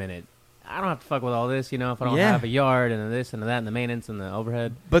like, wait a minute, I don't have to fuck with all this, if I don't Yeah. have a yard and this and that and the maintenance and the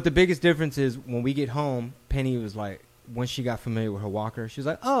overhead. But the biggest difference is when we get home, Penny was like, once she got familiar with her walker, she was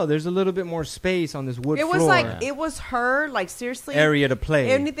like, oh, there's a little bit more space on this wood It floor. was like, Yeah. it was her, like, seriously. Area to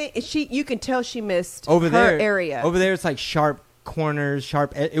play. Anything, you can tell she missed Over her there, area. Over there, it's like sharp corners,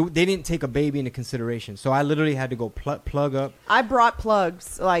 they didn't take a baby into consideration. So I literally had to go plug up. I brought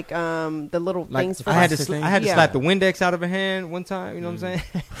plugs, like the little Like things for I had the- to, I had to Yeah. slap the Windex out of her hand one time. You know what I'm saying?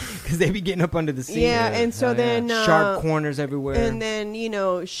 Because they be getting up under the seat. Yeah, and so Oh, yeah. then sharp corners everywhere. and then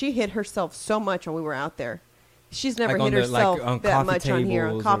she hit herself so much when we were out there. She's never Like hit on the- like herself on that coffee much on here on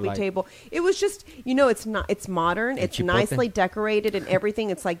tables or coffee like- table. It was just, it's not. It's modern. And It's chipotle? nicely decorated and everything.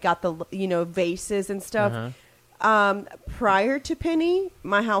 It's like got the vases and stuff. Prior to Penny,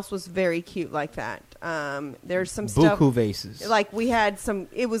 my house was very cute like that. There's some stuff. Buku vases. Like we had some.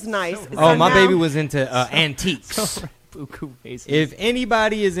 It was nice. oh, So my now- baby was into antiques. Buku faces. If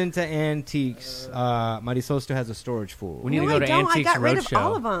anybody is into antiques, Marisol still has a storage full. We need No, to go I to don't. I Antiques got rid of Roadshow.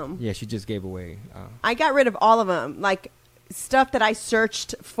 all of them. Yeah, she just gave away. I got rid of all of them. Like stuff that I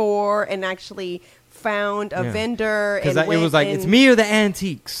searched for and actually found a Yeah. vendor. Because And it was like, it's me or the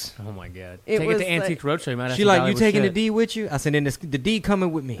antiques. Oh my god! It Take it was to like- Antiques Roadshow. You might have She some like, you valuable taking the shit. D with you? I said, then the D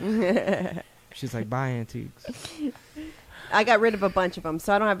coming with me. She's like, buy antiques. I got rid of a bunch of them,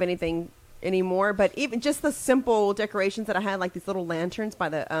 so I don't have anything anymore. But even just the simple decorations that I had, like these little lanterns by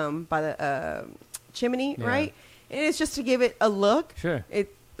the chimney, Yeah. right? And it's just to give it a look. Sure.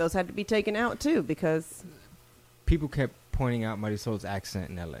 Those had to be taken out too because People kept pointing out Marisol's accent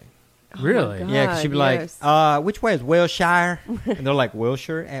in L.A. Really? Oh my Yeah, 'cause she'd be yes. like, which way is Wilshire? And they're like,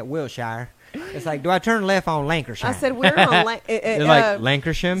 Wilshire? At Wilshire. It's like, do I turn left on Lancashire? I said we're on. They're like,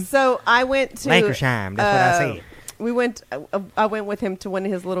 Lancashire? So I went to Lancashire, that's what I said. We went. I went with him to one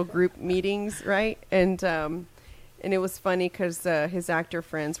of his little group meetings, right? And it was funny because his actor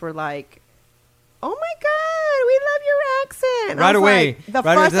friends were like, "Oh my God, we love your accent!" Right I was away. like, the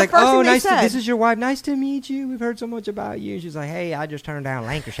right first, it's like, the first oh, thing they nice. said. This is your wife. Nice to meet you. We've heard so much about you. She's like, hey, I just turned down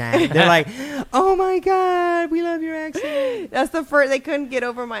Lancashire. They're like, oh my God, we love your accent. That's the first. They couldn't get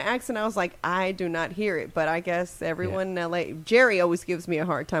over my accent. I was like, I do not hear it, but I guess everyone in LA. Jerry always gives me a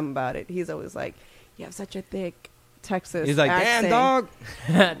hard time about it. He's always like, "You have such a thick Texas." He's like, accent. damn, dog.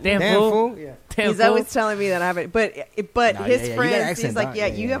 Damn, fool. Yeah. Damn He's fool. always telling me that I have it, but Nah, his yeah, yeah, you got an friends, accent, he's like, dog. yeah,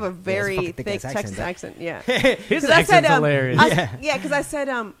 Yeah, you yeah. have a Yeah, it's very fucking thick thick ass Texas accent, accent. Yeah, His 'Cause I said, accent's hilarious. Yeah. because I said,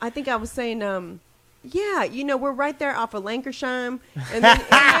 I think I was saying, yeah, we're right there off of Lancashire,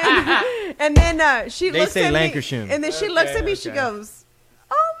 and then she They looks say at Lancashire. me, and then she looks at me, she okay. goes,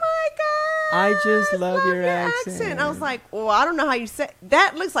 "Oh my God, I just love your accent." I was like, well, I don't know how you say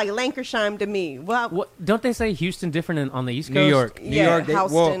that. Looks like Lancashire to me. Well, What, don't they say Houston different on the East Coast? New York. New Yeah, York.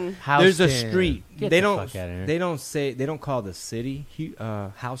 Houston. There's a Houston. street. Get they the don't. fuck outta here. They don't call the city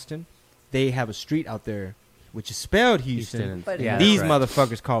Houston. They have a street out there, which is spelled Houston. But yeah, These that's right.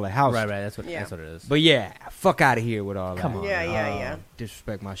 motherfuckers call it Houston. Right. That's what Yeah. it is. But yeah, fuck out of here with all that. Come on. Yeah.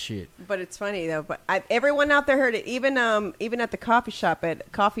 Disrespect my shit. But it's funny though. But everyone out there heard it. Even at the coffee shop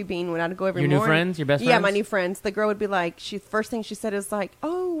at Coffee Bean when I'd go every Your new morning. friends? Your best Yeah, friends? my new friends. The girl would be like, first thing she said is like,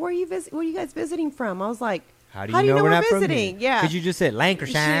 "Oh, where are you guys visiting from?" I was like, How do you know we're we're not visiting? from here? Yeah. Because you just said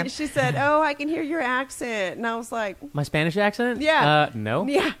Lancashire. She said, "Oh, I can hear your accent," and I was like, My Spanish accent? Yeah. No.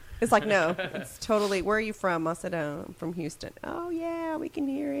 "Yeah." It's like, no, it's totally. Where are you from? I said, "Oh, I'm from Houston." "Oh yeah, we can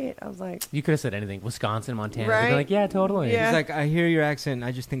hear it." I was like, You could have said anything. Wisconsin, Montana. They'd Right? be like, yeah, totally. Yeah. He's like, I hear your accent.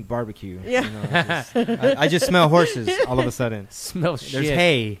 I just think barbecue. Yeah. You know, I just smell horses all of a sudden. Smell There's shit.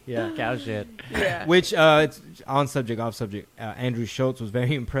 hay. Yeah, cow shit. "Yeah." Which, it's on subject, off subject. Andrew Schultz was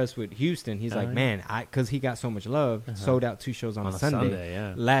very impressed with Houston. He's like, yeah. man, because he got so much love, sold out 2 shows on a Sunday.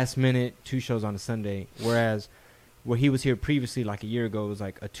 yeah. Last minute, 2 shows on a Sunday. Whereas where he was here previously, like a year ago, it was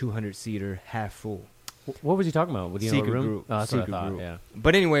like a 200-seater, half full. What was he talking about? With the Secret room? group. Oh, that's Secret what I thought. group. Yeah.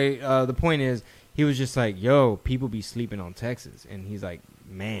 But anyway, the point is, he was just like, yo, people be sleeping on Texas. And he's like,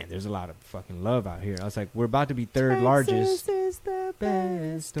 man, there's a lot of fucking love out here. I was like, we're about to be third largest. Texas is the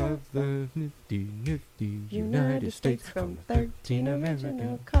Best of the nifty United States from 13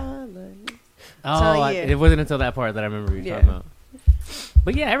 American. colonies. Oh, So, yeah. it wasn't until that part that I remember you Yeah. talking about.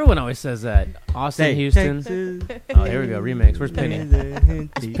 But yeah, everyone always says that. Austin, Say, Houston. Texas. Oh, here we go. Remix. Where's Penny?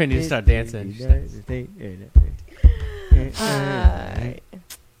 Penny to start dancing.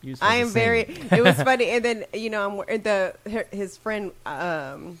 I am very. It was funny, and then his friend,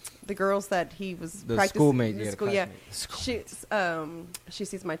 the girls that he was The practicing schoolmate, the yeah, the school, yeah. classmate. She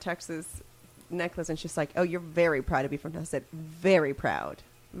sees my Texas necklace, and she's like, "Oh, you're very proud to be from." I said, "Very proud,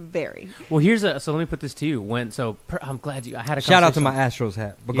 very." Well, so let me put this to you. I'm glad I had a Shout out to my conversation- Astros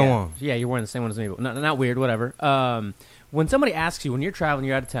hat, but yeah. go on. Yeah, you're wearing the same one as me. But not weird, whatever. When somebody asks you, when you're traveling,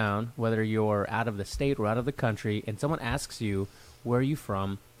 you're out of town, whether you're out of the state or out of the country, and someone asks you, where are you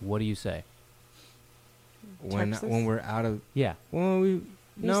from, what do you say? Texas? When we're out of, Yeah. well,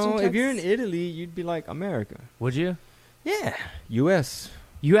 no, if you're in Texas? Italy, you'd be like America. Would you? Yeah, U.S.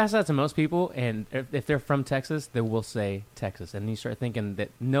 You ask that to most people, and if they're from Texas, they will say Texas. And you start thinking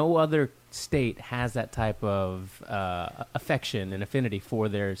that no other state has that type of affection and affinity for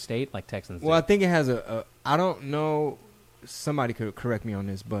their state like Texans do. Well, I think it has I don't know, somebody could correct me on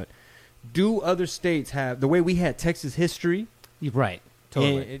this, but do other states have, the way we had Texas history, Right.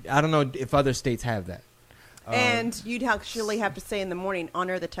 Totally. I don't know if other states have that. And you'd actually have to say in the morning,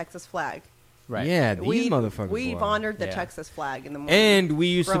 honor the Texas flag. Right. Yeah, these motherfuckers. We've boy. honored the Yeah. Texas flag in the morning. And we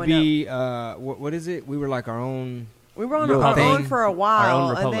used to growing be, what is it? We were like our own, we were on little our own thing. for a while, Our own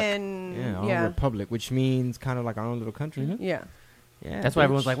and republic. then yeah, our own republic, which means kind of like our own little country. Mhm. yeah. Yeah, That's why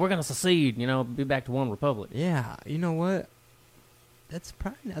everyone's bitch. like, we're gonna secede. Be back to one republic. Yeah, you know what? That's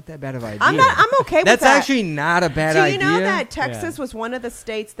probably not that bad of an idea. I'm okay with That's that. actually not a bad Do idea. you know that Texas Yeah. was one of the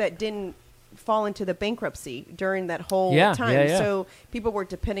states that didn't fall into the bankruptcy during that whole Yeah, time? yeah, yeah. So people were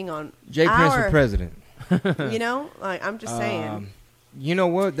depending on Jay Prince our, for president. You know, like, I'm just saying. You know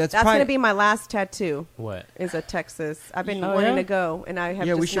what? That's That's probably, going to be my last tattoo. What? Is a Texas. I've been Oh, wanting yeah? to go, and I have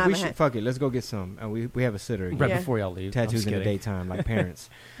yeah, just we should. not We had- should. Fuck it. Let's go get some. We have a sitter. Right Yeah. before y'all leave. Tattoos I'm in the just kidding. daytime, like parents.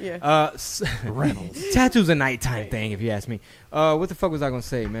 Yeah. Reynolds. Tattoos a nighttime thing, if you ask me. What the fuck was I gonna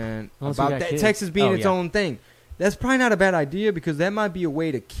say, man? Unless we About got that, kids. Texas being Oh, its yeah. own thing. That's probably not a bad idea because that might be a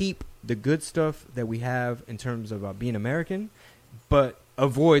way to keep the good stuff that we have in terms of being American, but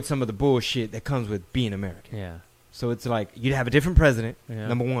avoid some of the bullshit that comes with being American. Yeah. So it's like you'd have a different president, Yeah.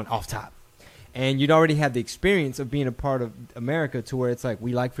 number one, off top. And you'd already have the experience of being a part of America to where it's like,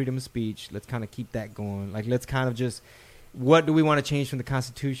 we like freedom of speech. Let's kind of keep that going. Like, let's kind of just, what do we want to change from the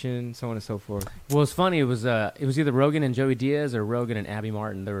Constitution, so on and so forth. Well, it's funny. It was either Rogan and Joey Diaz or Rogan and Abby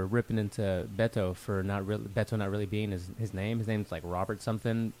Martin. They were ripping into Beto for Beto not really being his name. His name's like Robert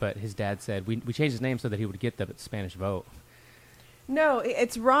something, but his dad said we changed his name so that he would get the Spanish vote. No,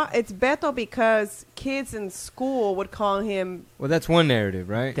 it's Beto because kids in school would call him. Well, that's one narrative,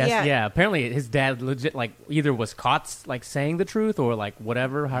 right? That's, Yeah. yeah. Apparently, his dad legit like either was caught like saying the truth or like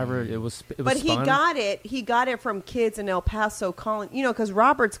whatever. However, it was. But he spun. got it. He got it from kids in El Paso calling. Because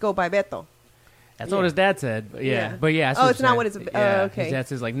Roberts go by Beto. That's what his dad said. But yeah. But yeah. I see Oh, what it's you're not what saying. it's. Yeah. Oh, okay. His dad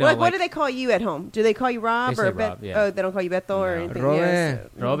says like no. What do they call you at home? Do they call you Rob They or say Rob, yeah. Oh, they don't call you Beto or No. anything.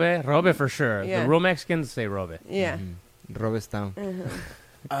 Robe. Yes. Robe for sure. Yeah. The real Mexicans say Robe. Yeah. Robestown.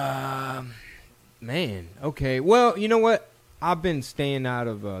 Mhm. Man, okay. Well, you know what? I've been staying out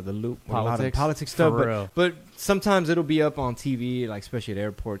of the loop with a lot of Politics? politics For stuff, real. but sometimes it'll be up on TV, like especially at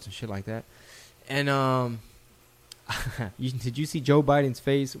airports and shit like that. And did you see Joe Biden's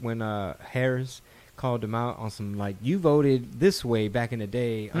face when Harris called him out on some like, you voted this way back in the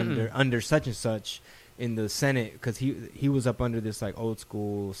day under such and such in the Senate because he was up under this like old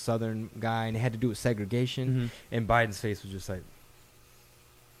school Southern guy and it had to do with segregation, and Biden's face was just like.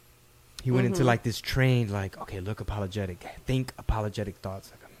 He went into like this trained, like, okay, look apologetic, think apologetic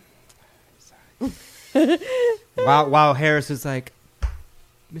thoughts. Like, while Harris is like,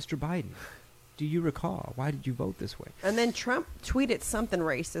 Mr. Biden, do you recall? Why did you vote this way? And then Trump tweeted something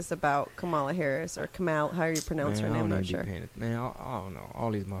racist about Kamala Harris or Kamal, how you pronounce her Man, I name, I'm don't not be sure. paying it. Man, I don't know.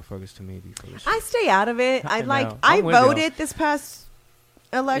 All these motherfuckers to me be full of shit. I stay out of it. I know. I I'm with y'all. voted this past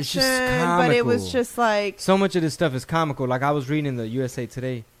election, but it was comical. just like So much of this stuff is comical. Like I was reading the USA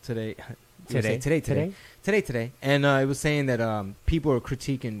Today, and it was saying that people are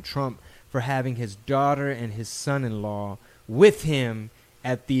critiquing Trump for having his daughter and his son-in-law with him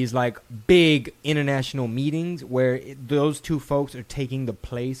at these like big international meetings where those two folks are taking the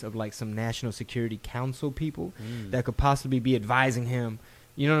place of like some national security council people that could possibly be advising him,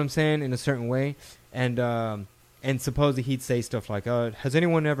 you know what I'm saying, in a certain way. And supposedly he'd say stuff like, has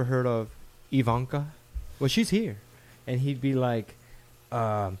anyone ever heard of Ivanka? Well, she's here. And he'd be like,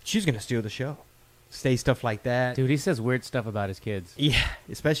 she's going to steal the show. Say stuff like that. Dude, he says weird stuff about his kids. Yeah,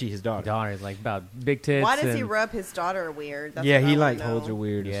 especially his daughter. Daughters, like about big tits. why does he and- rub his daughter weird? That's Yeah, what he I like wanna holds her know.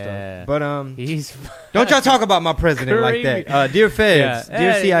 weird and Yeah. stuff. But He's don't y'all talk about my president like Creepy. that. Dear Feds, Yeah.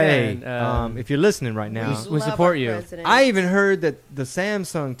 dear Hey, CIA, man, if you're listening right now, We Love support our you. president. I even heard that the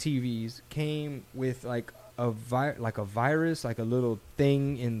Samsung TVs came with like a virus, like a little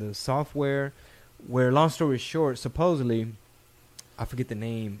thing in the software. Where, long story short, supposedly, I forget the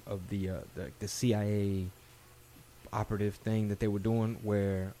name of the CIA operative thing that they were doing,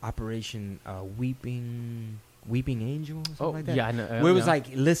 where Operation Weeping Angel, or something like that. yeah, I know. Where it was like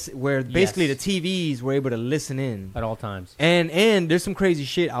where basically Yes. the TVs were able to listen in. at all times. And there's some crazy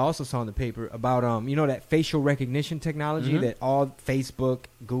shit I also saw in the paper about that facial recognition technology that all Facebook,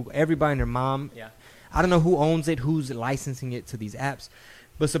 Google, everybody and their mom. Yeah. I don't know who owns it, who's licensing it to these apps,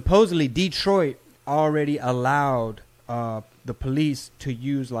 but supposedly Detroit already allowed the police to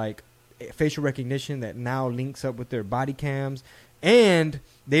use like facial recognition that now links up with their body cams, and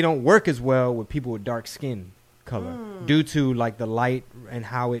they don't work as well with people with dark skin color due to like the light and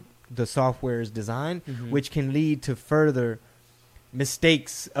how the software is designed, which can lead to further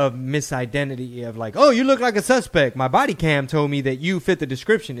mistakes of misidentity of like, oh, you look like a suspect. My body cam told me that you fit the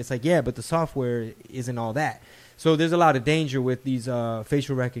description. It's like, yeah, but the software isn't all that. So there's a lot of danger with these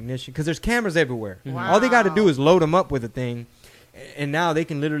facial recognition because there's cameras everywhere. Wow. All they got to do is load them up with a thing, and now they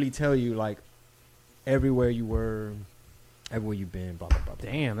can literally tell you like everywhere you were, everywhere you've been, blah blah blah.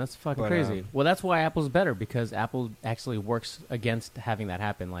 blah. Damn, that's fucking But, crazy. Well, that's why Apple's better, because Apple actually works against having that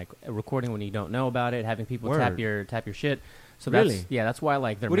happen, like recording when you don't know about it, having people tap Word. your shit. So Really? that's why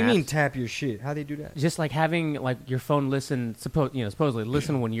like they're What do you mean tap your shit? How they do that? just like having like your phone listen, supposedly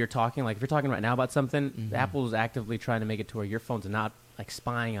listen when you're talking. Like if you're talking right now about something, Mm-hmm. Apple's actively trying to make it to where your phone's not like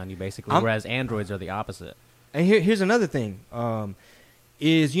spying on you, basically. I'm- Whereas Androids are the opposite. And here's another thing.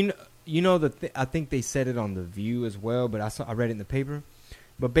 Is I think they said it on The View as well, but I read it in the paper.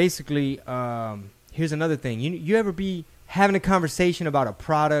 But basically, here's another thing. You ever be having a conversation about a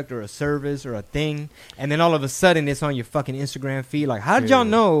product or a service or a thing, and then all of a sudden it's on your fucking Instagram feed? Like, how did y'all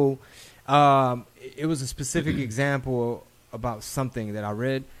know? It was a specific example about something that I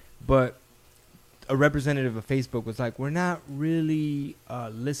read, but a representative of Facebook was like, we're not really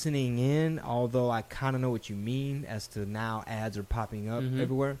listening in, although I kind of know what you mean as to now ads are popping up Mhm.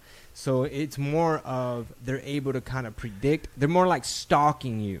 everywhere. So it's more of they're able to kind of predict. They're more like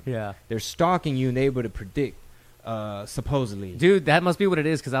stalking you. Yeah. They're stalking you and they're able to predict, supposedly. Dude, that must be what it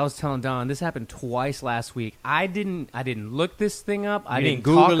is, because I was telling Don this happened twice last week. I didn't look this thing up. I You didn't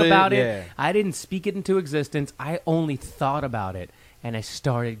didn't talk Google it? about it. Yeah. I didn't speak it into existence. I only thought about it, and I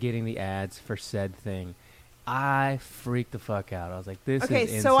started getting the ads for said thing. I freaked the fuck out. I was like, "This Okay, is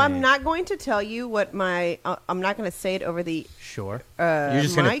insane." so I'm not going to tell you what my. I'm not going to say it over the. sure. You're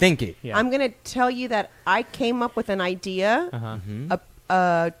just going to mic. think it. Yeah. I'm going to tell you that I came up with an idea, Uh-huh. Mhm.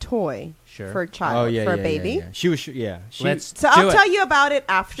 a toy Sure. for a child, Oh, yeah, for yeah, a baby. Yeah, yeah. She was, yeah. She, Let's So do I'll it. tell you about it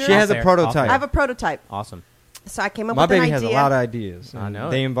after. she has a Fair. prototype. I have a prototype. Awesome. So I came up My with an baby idea. has a lot of ideas. I and know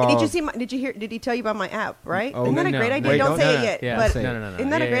They it. involve. Did you see? Did you hear? Did he tell you about my app? Right? Oh, Isn't that a no, great no. idea? Wait, don't don't- say no, it no. yet. Yeah. But Say it. No. isn't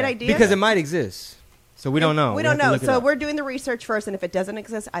that a Yeah, great yeah. idea? Because it might exist. So we don't know. We have don't to know. look it So up. we're doing the research first, and if it doesn't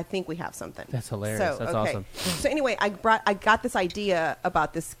exist, I think we have something. That's hilarious. So, That's okay. awesome. So anyway, I got this idea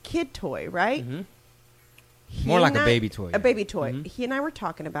about this kid toy, right? Mhm. He More like and a I- baby toy. A baby toy. Mhm. He and I were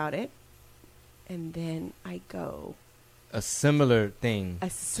talking about it, and then I go A similar thing. a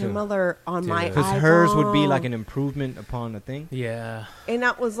similar on my Dude. Because hers would be iPhone. like an improvement upon a thing. Yeah. And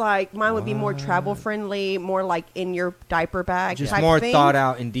that was like mine would be more What? travel friendly, more like in your diaper bag, Just type more thing. thought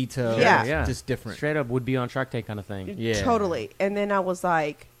out in detail. Yeah. Yeah. Just different. Straight up would be on Shark Tank kind of thing. Yeah. Totally. And then I was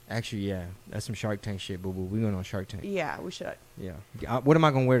like, Actually, yeah. That's some Shark Tank shit, boo boo. We went on Shark Tank. yeah, we should. Yeah. What am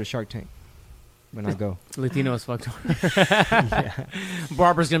I going to wear to Shark Tank when I go? Latino as fuck.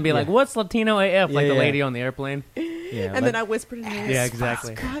 Barbara's gonna be like, "What's Latino AF?" Like Yeah, the yeah. lady on the airplane. Yeah. And then I whispered in her ear, Yeah,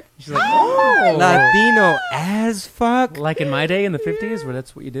 exactly. Scott, She's like, "Oh, Latino as fuck. like in my day in the '50s, where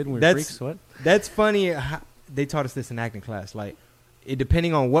that's what you did when we were That's- freaks." What? That's funny. They taught us this in acting class. Like,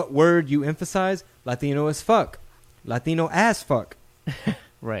 depending on what word you emphasize, Latino as fuck. Latino as fuck.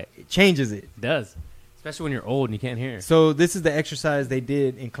 Right. It changes it. It does. Especially when you're old and you can't hear. So this is the exercise they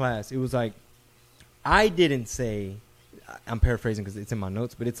did in class. It was like, I didn't say, I'm paraphrasing because it's in my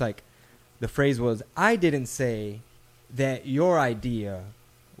notes, but it's like, the phrase was, I didn't say that your idea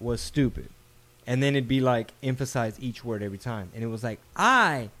was stupid. And then it'd be like, emphasize each word every time. And it was like,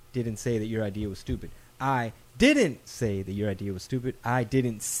 I didn't say that your idea was stupid. I didn't say that your idea was stupid. I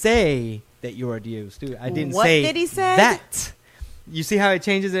didn't say that your idea was stupid. I didn't What say did he say? that. You see how it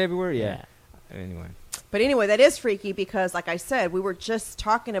changes it everywhere? Yeah. Anyway. But anyway, that is freaky because, like I said, we were just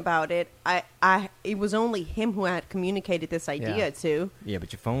talking about it. It was only him who had communicated this idea Yeah. to. Yeah,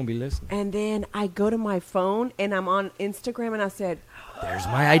 but your phone be listening. And then I go to my phone and I'm on Instagram and I said, There's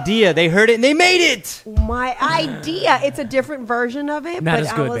my idea. They heard it and they made it. my idea. It's a different version of it. Not but as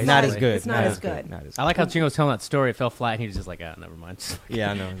I good, was basically. Not like, as good. It's not as good. Not as I like how Chingo was telling that story. It fell flat, and he was just like, "Ah, never mind."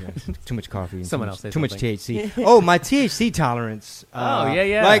 Yeah, I know. Yeah. Too much coffee. And Someone too else much, say too much something. THC. Oh, my THC tolerance. Oh,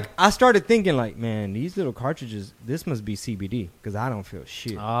 yeah. Like, I started thinking, like, man, these little cartridges, this must be CBD because I don't feel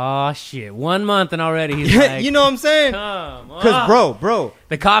shit. Oh shit! 1 month and already he's like, You know what I'm saying? "Come on." Because, bro,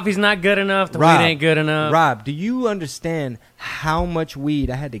 the coffee's not good enough. The Rob, weed ain't good enough. Rob, do you understand how much weed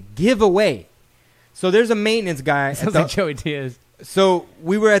I had to give away? So there's a maintenance guy. Sounds like Joey Diaz. So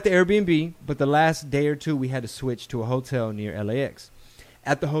we were at the Airbnb, but the last day or two we had to switch to a hotel near LAX.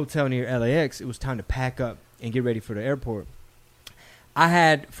 At the hotel near LAX, it was time to pack up and get ready for the airport.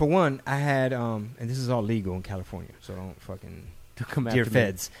 And this is all legal in California, so don't fucking To come dear after me.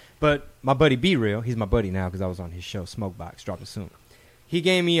 feds. But my buddy Be Real, he's my buddy now because I was on his show, Smokebox, dropping soon. He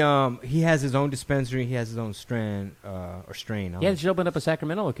gave me, he has his own dispensary, he has his own strain. I Yeah, don't she opened up a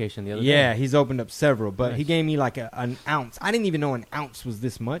Sacramento location the other day. yeah, he's opened up several, but he Nice. gave me like an ounce. I didn't even know an ounce was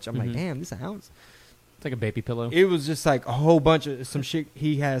this much. I'm like, Mhm. damn, this an ounce? It's like a baby pillow. It was just like a whole bunch of some shit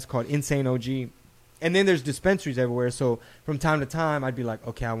he has called Insane OG. And then there's dispensaries everywhere. So from time to time, I'd be like,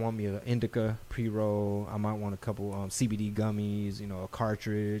 okay, I want me an indica pre-roll. I might want a couple CBD gummies, you know, a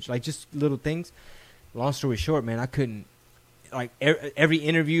cartridge, like just little things. Long story short, man, I couldn't, like, every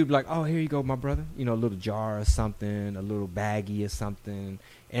interview, like, oh, here you go, my brother. You know, a little jar or something, a little baggie or something.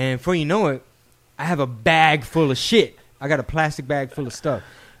 And before you know it, I have a bag full of shit. I got a plastic bag full of stuff.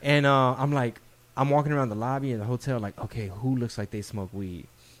 And I'm walking around the lobby in the hotel, like, okay, who looks like they smoke weed?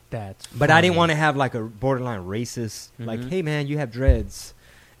 But I didn't want to have like a borderline racist, like, hey man, you have dreads.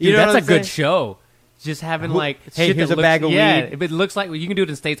 Dude, know that's what a I'm good saying? show. Just having like, hey, shit here's that a bag of weed. Yeah, weed. if it looks like, you can do it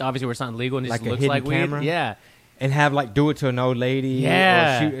in states obviously where it's not legal and it Like just a looks hidden like camera? weed. Yeah. And have like do it to an old lady,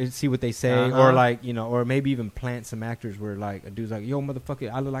 Yeah. or see what they say, Uh-huh. or like, you know, or maybe even plant some actors where like a dude's like, yo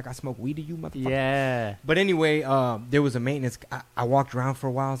motherfucker, I look like I smoke weed to you, motherfucker. Yeah. But anyway, there was a maintenance. I walked around for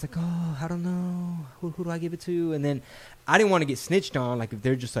a while. I was like, oh, I don't know. Who do I give it to? And then I didn't want to get snitched on. Like, if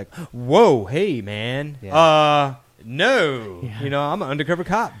they're just like, whoa, hey, man. No. Yeah. You know, I'm an undercover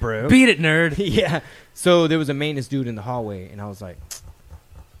cop, bro. Beat it, nerd. Yeah. So there was a maintenance dude in the hallway. And I was like,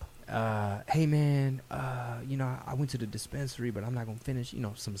 hey, man, you know, I went to the dispensary, but I'm not going to finish, you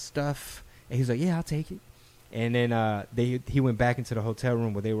know, some stuff. And he's like, yeah, I'll take it. And then he went back into the hotel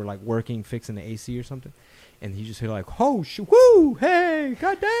room where they were like working, fixing the AC or something. And he just hit like, oh, woo, hey,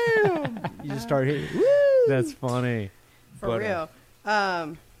 goddamn. You just start hitting, woo. That's funny. For real.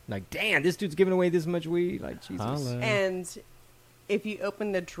 Like, damn, this dude's giving away this much weed. Like, Jesus. Holla. And if you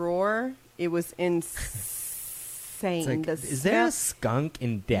open the drawer, it was insane. It's like, The is there a smell- skunk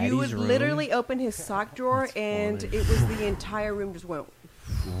in Daddy's You would room? literally open his sock drawer, That's and funny. it was the entire room just went.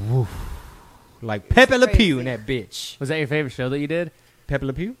 Like Pepe Le Pew crazy. in that bitch. Was that your favorite show that you did? Pepe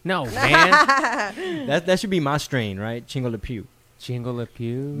Le Pew? No, man. That should be my strain, right? Chingo Le Pew. Chingo Le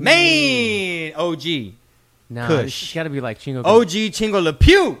Pew. Man! OG. No, Kush. it's got to be like Chingo. OG Chingo Le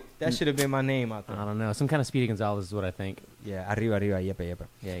Pew. That should have been my name out there. I don't know. Some kind of Speedy Gonzalez is what I think. Yeah, arriba, yepa, yepa.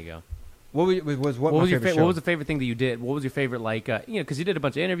 There you go. What was What my was your favorite show? What was the favorite thing that you did? What was your favorite, like, you know, because you did a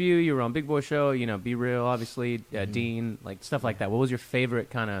bunch of interview, you were on Big Boy Show, you know, Be Real, obviously, Dean, like, stuff like that. What was your favorite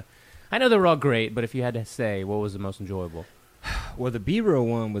kind of, I know they were all great, but if you had to say, what was the most enjoyable? Well, the B-roll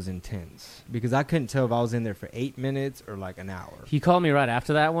one was intense because I couldn't tell if I was in there for 8 minutes or like an hour. He called me right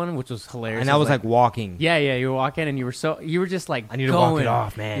after that one, which was hilarious. And I was like walking. yeah, you were walking, and you were just like, I need to walk it going.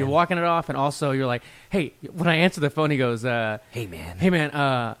 off, man. You're walking it off, and also you're like, hey, when I answer the phone, he goes, Hey, man. hey man,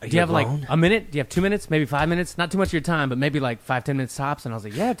 do you have like alone? a minute? Do you have 2 minutes? Maybe 5 minutes? Not too much of your time, but maybe like 5-10 minutes tops. And I was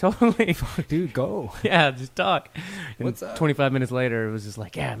like, yeah, totally. Dude, go. Yeah, just talk. And What's up? 25 minutes later, it was just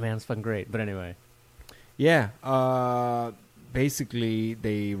like, yeah, man, it's fucking great. But anyway, Yeah. Basically,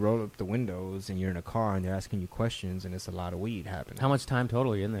 they roll up the windows and you're in a car and they're asking you questions and it's a lot of weed happening. how much time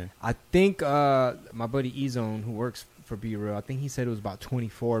total are you in there? I think my buddy E-Zone, who works for B-Real, I think he said it was about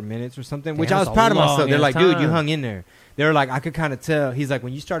 24 minutes or something, which Damn, I was that's a proud of myself. long They're ass like, dude, you time. hung in there. They were like, I could kind of tell. He's like,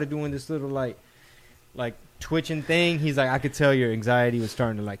 when you started doing this little like twitching thing, he's like, I could tell your anxiety was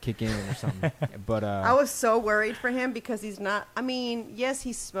starting to like kick in or something. But I was so worried for him because he's not. I mean, yes,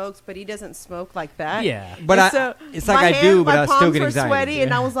 he smokes, but he doesn't smoke like that. Yeah. But And it's like my I do, but my I still palms get were anxiety. sweaty, and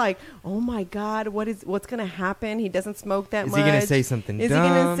Yeah. I was like, "Oh my god, what's gonna happen? He doesn't smoke that Is much. he gonna say something Is dumb? he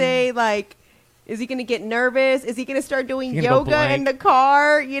gonna say like?" Is he gonna get nervous? Is he gonna start doing He's gonna go yoga blank. in the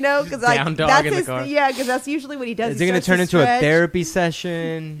car? You know, because like down dog that's in the his, car. yeah, because that's usually what he does. Is He it going to starts turn into a stretch. therapy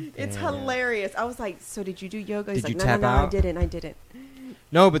session? It's Damn. hilarious. I was like, "So did you do yoga?" He's Did you like, "No, tap no, out? I didn't."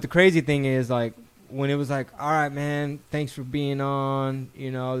 No, but the crazy thing is, like, when it was like, all right, man, thanks for being on.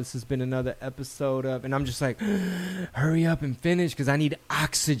 You know, this has been another episode of, and I'm just like, hurry up and finish because I need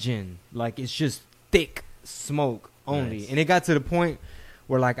oxygen. Like, it's just thick smoke only. Nice. And it got to the point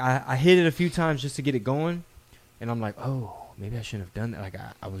where, like, I hit it a few times just to get it going. And I'm like, oh, maybe I shouldn't have done that. Like,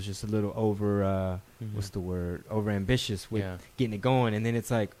 I was just a little what's the word? Over ambitious with Yeah. getting it going. And then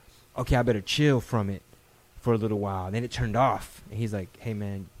it's like, okay, I better chill from it for a little while. And then it turned off. And he's like, hey,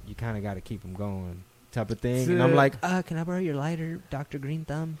 man, you kind of got to keep them going type of thing. And I'm like, can I borrow your lighter, Dr. Green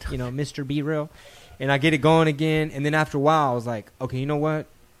Thumb? You know, Mr. B-Real. And I get it going again. And then after a while, I was like, okay, you know what?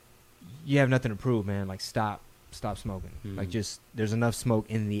 You have nothing to prove, man. Like, stop smoking. Like, just there's enough smoke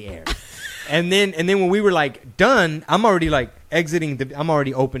in the air. and then when we were like done, I'm already like I'm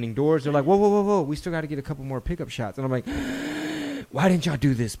already opening doors. They're like, whoa, we still got to get a couple more pickup shots. And I'm like, why didn't y'all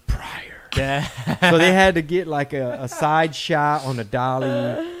do this prior? Yeah. So they had to get like a side shot on a dolly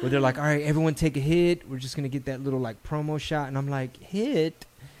where they're like, all right, everyone take a hit. We're just gonna get that little like promo shot. And I'm like, hit.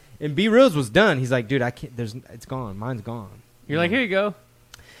 And B Reals was done. He's like, dude, I can't. It's gone. Mine's gone. You're like, here you go.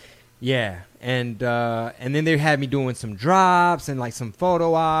 Yeah, and then they had me doing some drops and like some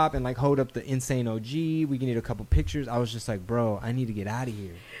photo op and like hold up the Insane OG. We can need a couple pictures. I was just like, bro, I need to get out of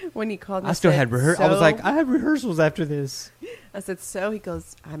here. When he called me, I still said, had rehearsals. I was "So?" like, I have rehearsals after this. I said, so? He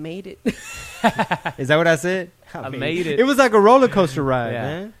goes, I made it. Is that what I said? I made it. It was like a roller coaster ride, Yeah.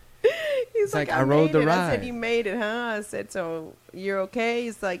 man. He's like, like, I rode made the it. I said, ride. you made it, huh? I said, so you're okay?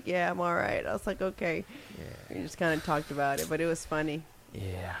 He's like, yeah, I'm all right. I was like, okay. Yeah. We just kind of talked about it, but it was funny.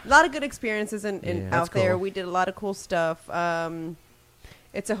 Yeah. A lot of good experiences Yeah, out that's there. cool. We did a lot of cool stuff.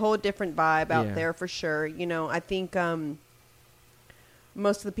 It's a whole different vibe out Yeah. there for sure. You know, I think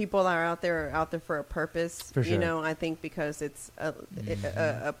most of the people that are out there for a purpose. For sure. You know, I think because it's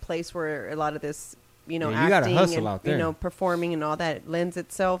a place where a lot of this, you know, Yeah, you gotta acting hustle and out there. you know, performing and all that lends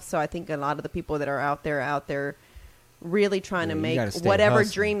itself. So I think a lot of the people that are out there really trying Yeah, to you make gotta stay whatever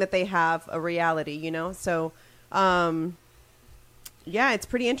hustling. dream that they have a reality. You know, so. Yeah, it's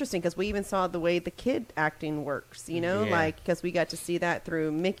pretty interesting because we even saw the way the kid acting works, you know, Yeah. like because we got to see that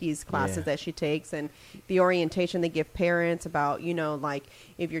through Mickey's classes Yeah. that she takes and the orientation they give parents about, you know, like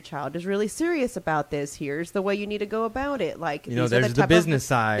if your child is really serious about this, here's the way you need to go about it. Like, You know, these are there's the type business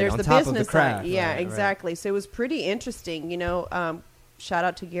side there's on the top of the business craft. side. Yeah, Right, right. exactly. So it was pretty interesting, you know. Shout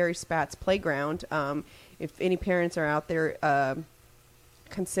out to Gary Spatz Playground. If any parents are out there,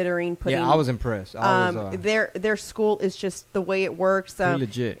 considering putting Yeah, I was impressed. I was, their school is just the way it works. Pretty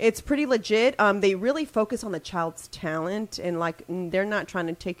legit. It's pretty legit. They really focus on the child's talent and like they're not trying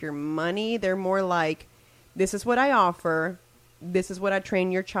to take your money. They're more like, this is what I offer. This is what I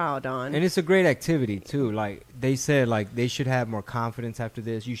train your child on. and it's a great activity too. Like they said, like they should have more confidence after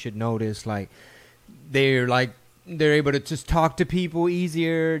this. You should notice, like they're able to just talk to people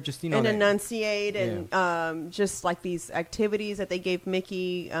easier. Just and that- enunciate and just like these activities that they gave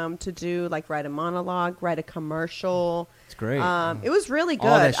Mickey to do, like write a monologue, write a commercial. It's great. It was really All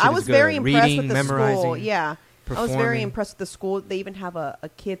that good. shit I is was good. very impressed Reading, with the school. memorizing, Yeah, I was very performing. impressed with the school. They even have a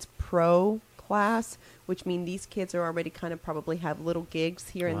kids pro class, which means these kids are already kind of probably have little gigs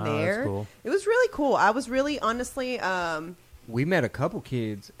here and Wow, there. that's cool. It was really cool. I was really honestly. We met a couple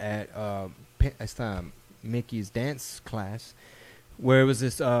kids at Mickey's dance class, where it was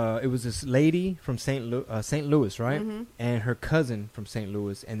this lady from St. Louis, right, Mhm. and her cousin from St.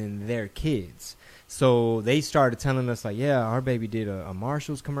 Louis, and then their kids. So they started telling us like, yeah, our baby did a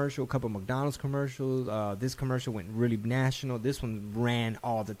Marshalls commercial, a couple McDonald's commercials. This commercial went really national. This one ran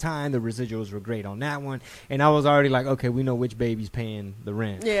all the time. The residuals were great on that one, and I was already like, okay, we know which baby's paying the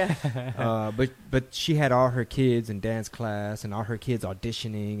rent. Yeah. But she had all her kids in dance class and all her kids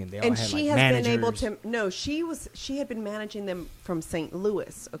auditioning, and they all And had she like has managers. been able to. No, she had been managing them from St.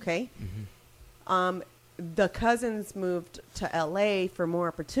 Louis. Okay. Mm-hmm. The cousins moved to LA for more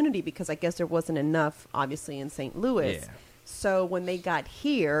opportunity because I guess there wasn't enough, obviously, in St. Louis. Yeah. So when they got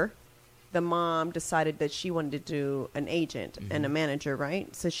here, the mom decided that she wanted to do an agent and a manager,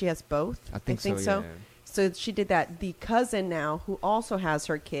 right? So she has both. I think so, yeah. So she did that. The cousin now, who also has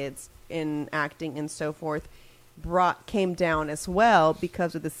her kids in acting and so forth, came down as well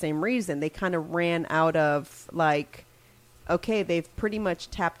because of the same reason. They kind of ran out of like, okay, they've pretty much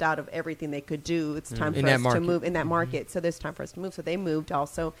tapped out of everything they could do. It's time In for that us to market. move in that market. So there's time for us to move. So they moved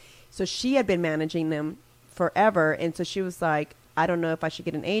also. So she had been managing them forever, and so she was like, I don't know if I should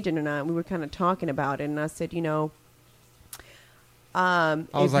get an agent or not. We were kind of talking about it, and I said, you know. I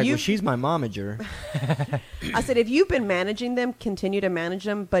was like, well, she's my momager. I said, if you've been managing them, continue to manage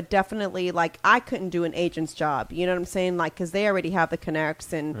them. But definitely, like, I couldn't do an agent's job. You know what I'm saying? Like, because they already have the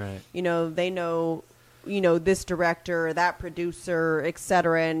connects and, Right. you know, they know, you know, this director, that producer, et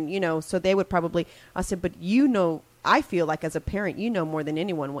cetera. And, you know, so they would probably, I said, but you know, I feel like as a parent, you know more than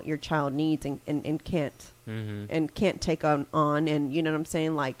anyone what your child needs and can't and can't take on. And, you know what I'm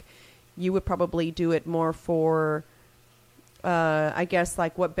saying? Like, you would probably do it more for... I guess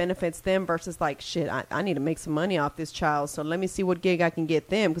like what benefits them versus like shit. I need to make some money off this child, so let me see what gig I can get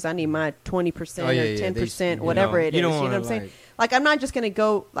them because I need my 20% Oh, yeah, or yeah. 10%, You whatever know, it you is. don't You know what wanna, I'm saying? like- Like I'm not just gonna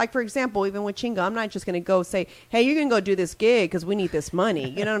go like for example, even with Chingo, I'm not just gonna go say, hey, you're gonna go do this gig because we need this money.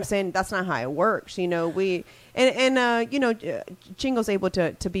 You know what I'm saying? That's not how it works. You know we and you know Chingo's able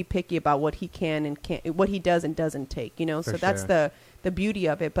to be picky about what he can and can't, what he does and doesn't take. You know, so For that's sure. the beauty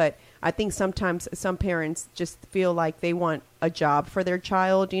of it. But I think sometimes some parents just feel like they want a job for their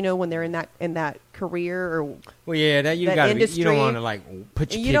child, you know, when they're in that career or Well, yeah, that you that got to. You industry- don't want to like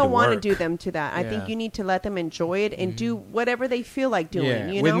put your you kid don't to want to work. do them to that. I think Yeah. you need to let them enjoy it and do whatever they feel like doing, Yeah,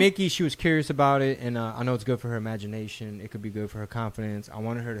 you with know? Mickey, she was curious about it, and I know it's good for her imagination. It could be good for her confidence. I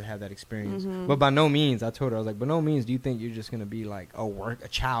wanted her to have that experience, Mm-hmm. but by no means, I told her, I was like, by no means, do you think you're just gonna be like a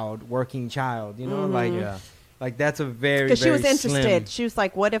working child, you know? Mm-hmm. Like, Yeah. Like that's a very Because she was very interested. slim- She was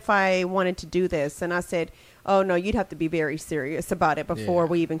like, "What if I wanted to do this?" And I said, "Oh no, you'd have to be very serious about it before Yeah.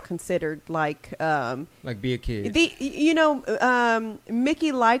 we even considered like." like be a kid.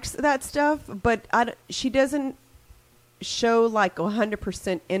 Mickey likes that stuff, but she doesn't show like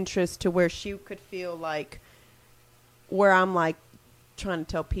 100% interest to where she could feel like where I'm like trying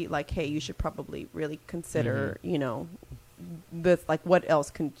to tell Pete like, hey, you should probably really consider, this, like what else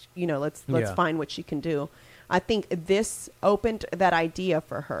can, let's Yeah. find what she can do. I think this opened that idea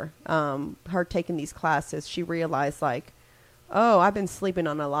for her. Her taking these classes, she realized like, oh, I've been sleeping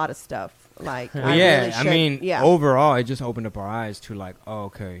on a lot of stuff. Like, Well, I yeah, really I should- mean, yeah. overall, it just opened up our eyes to like, oh,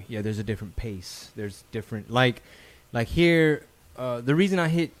 okay, yeah, there's a different pace. There's different, like here, the reason I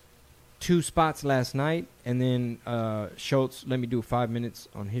hit 2 spots last night, and then Schultz let me do 5 minutes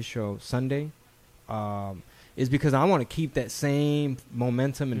on his show Sunday, is because I want to keep that same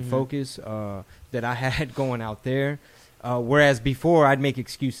momentum and focus that I had going out there. Whereas before, I'd make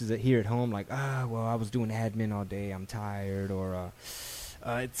excuses here at home, like, well, I was doing admin all day, I'm tired, or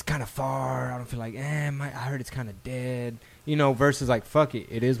it's kind of far, I don't feel like, I heard it's kind of dead, versus like, fuck it,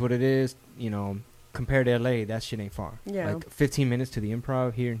 it is what it is, compared to LA, that shit ain't far. Yeah. Like 15 minutes to the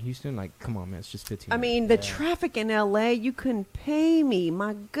Improv here in Houston, like, come on, man, it's just 15 I minutes. mean, the traffic in LA, you couldn't pay me.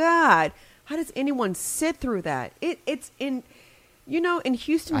 My God. How does anyone sit through that? It's in, in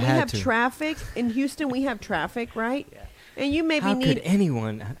Houston, I we had have to. traffic. In Houston, we have traffic, right? Yeah. And you maybe How need, could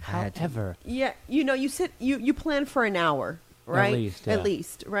anyone had to? However, yeah, you plan for an hour, right? least, yeah. At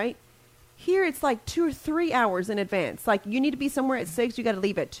least, right? Here, it's like 2 or 3 hours in advance. Like, you need to be somewhere at 6, you got to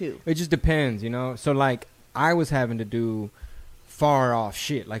leave at 2. It just depends, So, like, I was having to do far off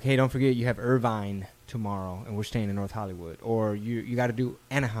shit. Like, hey, don't forget you have Irvine tomorrow, and we're staying in North Hollywood. Or you got to do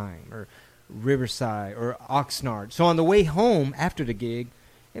Anaheim or Riverside or Oxnard. So on the way home after the gig,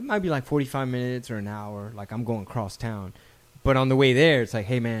 it might be like 45 minutes or an hour. Like, I'm going cross town. But on the way there, it's like,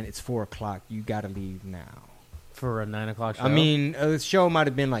 hey, man, it's 4 o'clock. You got to leave now. for a 9 o'clock show. I mean, the show might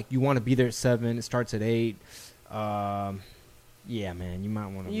have been like, you want to be there at 7. It starts at 8. Yeah, man, you might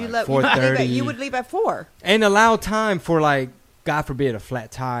want to like 4:30. You would leave at 4. And allow time for, like, God forbid, a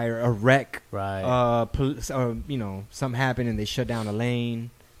flat tire, a wreck. Right. Something happened and they shut down a lane.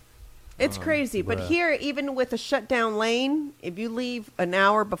 It's crazy. But bruh. here, even with a shutdown lane, if you leave an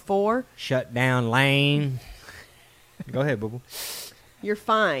hour before, Shut down lane. Go ahead, boo-boo. you're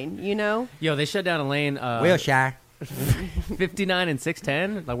fine, Yo, they shut down a lane. Wilshire. 59 and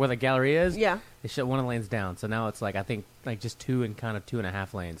 610, like where the gallery is. Yeah. They shut one of the lanes down, so now it's like I think like just 2 and kind of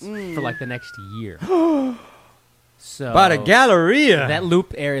 2.5 lanes for like the next year. So By the Galleria. that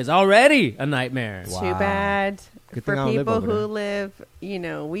loop area is already a nightmare. Wow. Too bad. Good For thing I don't live people over who there.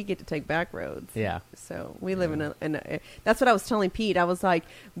 live, we get to take back roads. Yeah. So we live in a. That's what I was telling Pete. I was like,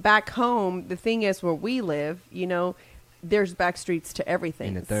 back home, the thing is where we live, there's back streets to everything.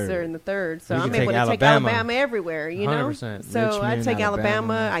 In the third. So in the third. So You I'm can able take to take Alabama. Alabama everywhere, 100%. So I Richmond, take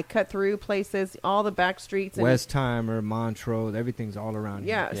Alabama. Alabama. I cut through places, all the back streets. And Westheimer, Montrose, everything's all around here.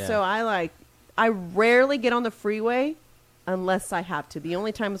 yeah, Yeah. so I rarely get on the freeway unless I have to. The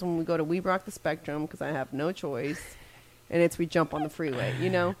only time is when we go to We Rock the Spectrum because I have no choice. And we jump on the freeway, It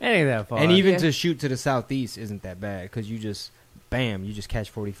ain't that far. And even Yeah. to shoot to the southeast isn't that bad because you just catch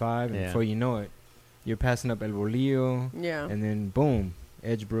 45, and Yeah. before you know it, you're passing up El Bolillo, Yeah. and then boom,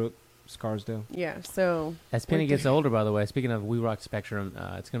 Edgebrook, Scarsdale. Yeah, so As Penny gets older, by the way, speaking of We Rock Spectrum,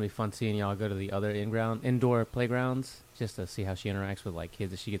 it's going to be fun seeing y'all go to the other indoor playgrounds just to see how she interacts with like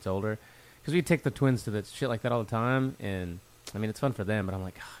kids as she gets older. Because we take the twins to the shit like that all the time, and I mean, it's fun for them, but I'm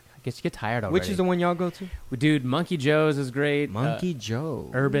like, I guess you get tired already. Which is the one y'all go to? Dude, Monkey Joe's is great. Monkey Joe.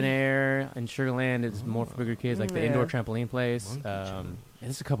 Urban Air in Sugarland is more for bigger kids, like the Yeah. indoor trampoline place. Monkey Joe. And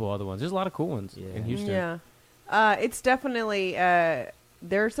there's a couple other ones. There's a lot of cool ones in Houston. yeah. It's definitely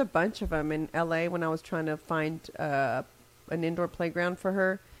there's a bunch of them in LA. When I was trying to find an indoor playground for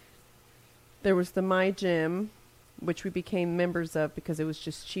her, there was the My Gym, which we became members of because it was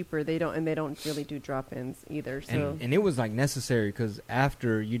just cheaper. They don't really do drop-ins either. So And it was like necessary because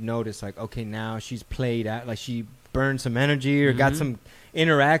after you notice, like, okay, now she's played out, like she burned some energy or got some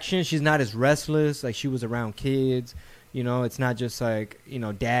interaction. She's not as restless like she was around kids. It's not just like,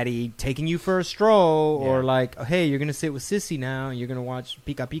 daddy taking you for a stroll or like, oh, hey, you're going to sit with Sissy now and you're going to watch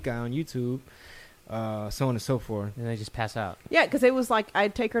Pika Pika on YouTube, so on and so forth. And they just pass out. yeah, because it was like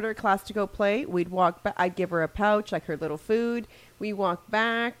I'd take her to her class to go play. We'd walk back. I'd give her a pouch, like her little food. We walked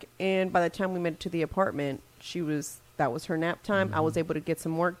back, and by the time we made it to the apartment, that was her nap time. I was able to get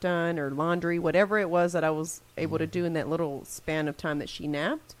some work done or laundry, whatever it was that I was able to do in that little span of time that she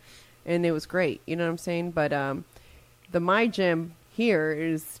napped, and it was great. You know what I'm saying? But the My Gym here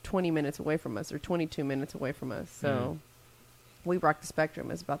is 20 minutes away from us or 22 minutes away from us. So we rock the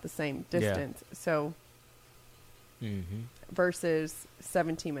spectrum is about the same distance. So versus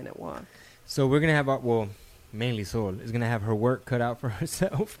 17-minute walk. So we're gonna have mainly Sol is gonna have her work cut out for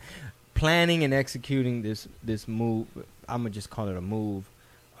herself, planning and executing this move. I'm gonna just call it a move,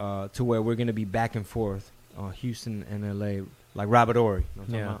 to where we're gonna be back and forth, Houston and LA, like Robert Ory.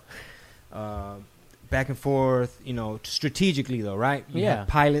 You know what I'm talking about? Back and forth, strategically though, right? You have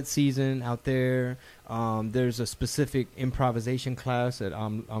pilot season out there. There's a specific improvisation class that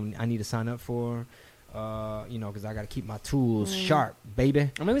I need to sign up for. Because I got to keep my tools sharp,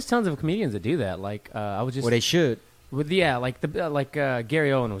 baby. I mean, there's tons of comedians that do that. Like, I was just... Well, they should.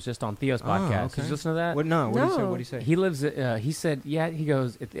 Gary Owen was just on Theo's podcast. Okay. Did you listen to that? What did he say? He lives... he said, he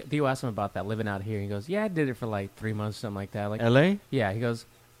goes... Theo asked him about that, living out here. He goes, I did it for like 3 months, something like that. Like L.A.? Yeah, he goes,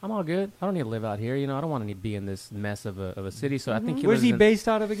 I'm all good. I don't need to live out here. I don't want to be in this mess of a city. So I think he Where's lives he in, based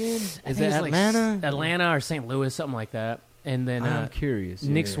out of again? Is it Atlanta? Like Atlanta or St. Louis, something like that. And then I'm curious.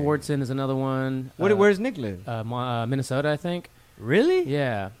 Nick Swartzen is another one. Where's Nick live? Minnesota, I think. Really?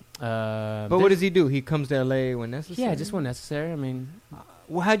 Yeah. But what does he do? He comes to L.A. when necessary? Yeah, just when necessary. I mean...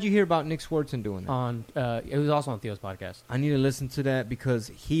 Well, how'd you hear about Nick Swartzen doing that? It was also on Theo's podcast. I need to listen to that because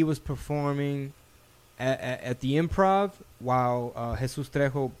he was performing at the Improv while Jesus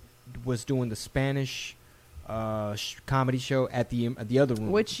Trejo was doing the Spanish comedy show at the other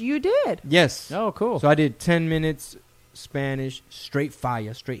room. Which you did. Yes. Oh, cool. So I did 10 minutes Spanish, straight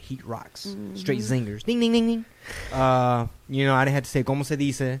fire, straight heat rocks, straight zingers. Ding, ding, ding, ding. I didn't have to say como se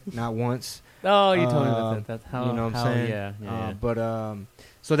dice, not once. Oh, you told me about that. How, you know what I'm saying? Yeah. But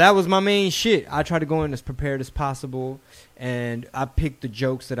so that was my main shit. I tried to go in as prepared as possible, and I picked the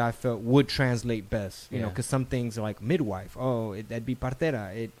jokes that I felt would translate best. You know, because some things are like midwife. Oh, that'd be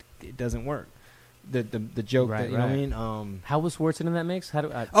partera. It doesn't work. The joke, right, that, you know what I mean? How was Swartzen in that mix?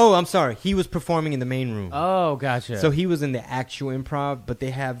 I'm sorry. He was performing in the main room. Oh, gotcha. So he was in the actual Improv, but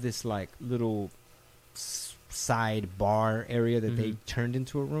they have this like little side bar area that they turned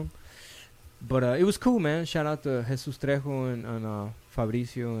into a room. But it was cool, man. Shout out to Jesus Trejo and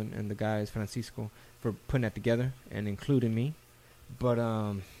Fabricio and the guys, Francisco, for putting that together and including me. But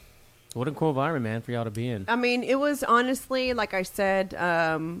what a cool environment, man, for y'all to be in. I mean, it was honestly, like I said,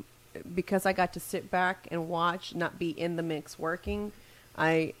 because I got to sit back and watch, not be in the mix working.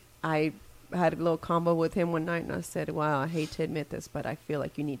 I had a little combo with him one night, and I said, wow, I hate to admit this, but I feel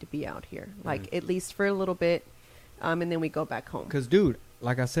like you need to be out here, like at least for a little bit, and then we go back home. Because, dude,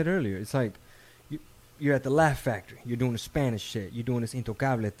 like I said earlier, it's like you're at the Laugh Factory. You're doing the Spanish shit. You're doing this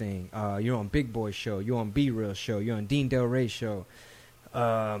Intocable thing. You're on Big Boy show. You're on B-Real show. You're on Dean Del Rey show.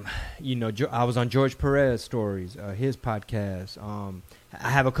 I was on George Perez Stories, his podcast. I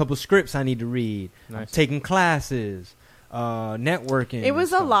have a couple scripts I need to read. Nice. I'm taking classes, networking. It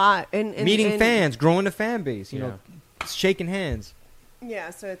was a lot. And meeting fans, growing the fan base, you know, shaking hands.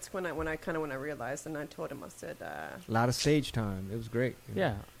 Yeah, so it's when I realized, and I told him, I said, a lot of stage time. It was great.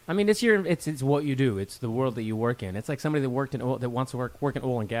 Yeah. I mean, it's what you do. It's the world that you work in. It's like somebody that wants to work in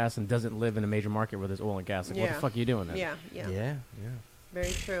oil and gas and doesn't live in a major market where there's oil and gas. Like, what the fuck are you doing then? Yeah.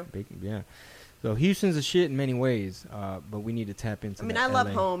 Very true. So Houston's a shit in many ways, but we need to tap into. I mean, I love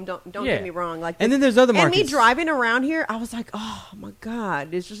home. Don't get me wrong. Like, and then there's other markets. And me driving around here, I was like, oh my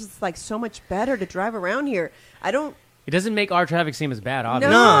god, it's just like so much better to drive around here. It doesn't make our traffic seem as bad,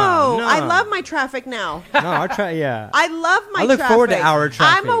 obviously. No, I love my traffic now. No, I love my traffic. I look forward to our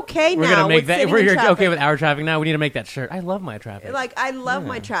traffic. I'm okay now. We're gonna make that. If we're traffic. okay with our traffic now, we need to make that shirt. I love my traffic. Like, I love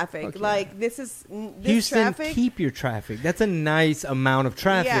my traffic. Okay. Like, this Houston, traffic. keep your traffic. That's a nice amount of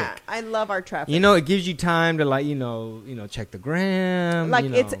traffic. Yeah, I love our traffic. It gives you time to check the gram. Like,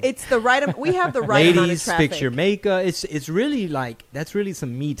 it's the right. We have the right amount of ladies, traffic. fix your makeup. It's really like that's really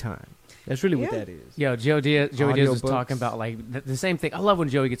some me time. That's really what that is. Yo, Joey Diaz was Audiobooks. talking about like the same thing. I love when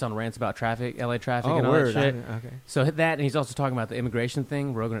Joey gets on rants about traffic, LA traffic, and all word. that shit. Okay. So that, and he's also talking about the immigration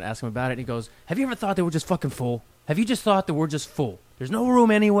thing. Rogan would ask him about it, and he goes, "Have you ever thought that we're just fucking full? Have you just thought that we're just full? There's no room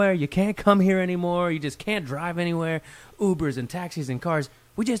anywhere. You can't come here anymore. You just can't drive anywhere. Ubers and taxis and cars.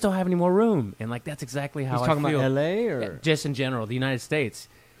 We just don't have any more room." And like that's exactly how He's I talking feel. about LA or Just in general, the United States.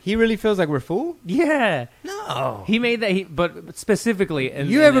 he really feels like we're full. Yeah. No. He made that. But specifically,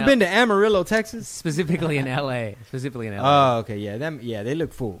 You ever been to Amarillo, Texas? Specifically in LA. Specifically in LA. Oh, okay, yeah, they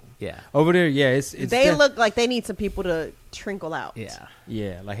look full Yeah. over there. Yeah, it's They look like they need some people to trickle out.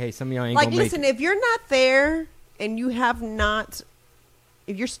 Yeah. like hey, some of y'all ain't Like, gonna listen, make it. if you're not there and you have not,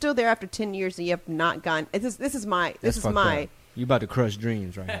 if you're still there after 10 years and you have not gone, this is my. You about to crush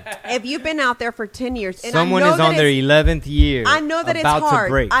dreams right now. If you've been out there for 10 years, and Someone I know is on their 11th year. I know that about it's hard.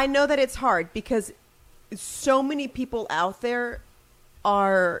 to break. I know that it's hard because so many people out there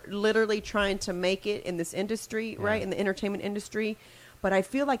are literally trying to make it in this industry, right? In the entertainment industry. But I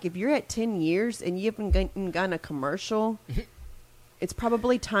feel like if you're at 10 years and you haven't gotten a commercial, it's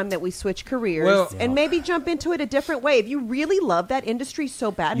probably time that we switch careers and maybe jump into it a different way. If you really love that industry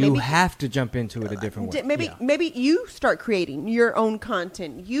so bad, You maybe have to jump into it a different way. Maybe you start creating your own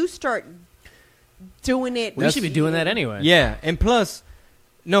content. You start doing it. We should be doing that anyway. Yeah, and plus,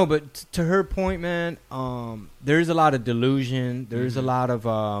 no, but to her point, man, there's a lot of delusion. There's a lot of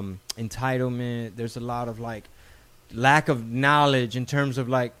entitlement. There's a lot of like lack of knowledge in terms of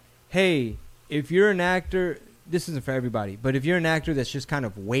like, hey, if you're an actor, this isn't for everybody, but if you're an actor that's just kind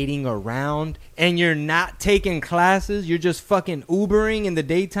of waiting around and you're not taking classes, you're just fucking Ubering in the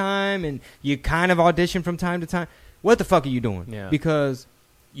daytime and you kind of audition from time to time, what the fuck are you doing? Yeah. Because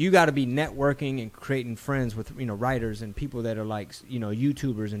you got to be networking and creating friends with, you know, writers and people that are like, you know,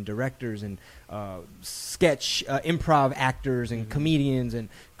 YouTubers and directors and sketch improv actors and comedians and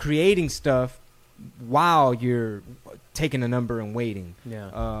creating stuff while you're taking a number and waiting.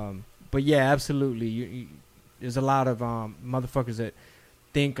 Yeah. But yeah, absolutely. There's a lot of motherfuckers that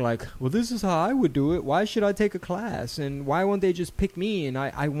think like, well, this is how I would do it. Why should I take a class? And why won't they just pick me? And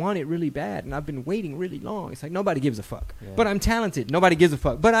I want it really bad. And I've been waiting really long. It's like, nobody gives a fuck. Yeah. But I'm talented. Nobody gives a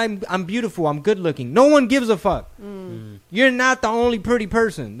fuck. But I'm beautiful. I'm good looking. No one gives a fuck. You're not the only pretty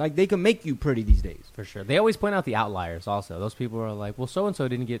person. Like, they can make you pretty these days. For sure. They always point out the outliers also. Those people are like, well, so-and-so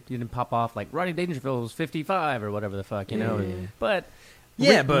didn't pop off. Like, Rodney Dangerfield was 55 or whatever the fuck, you know. But...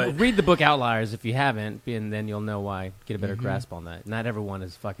 Yeah, but read the book Outliers if you haven't, and then you'll know why. Get a better grasp on that. Not everyone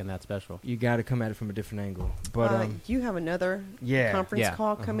is fucking that special. You got to come at it from a different angle. But you have another conference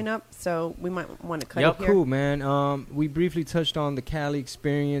call coming up, so we might want to cut it here. Cool, man. We briefly touched on the Cali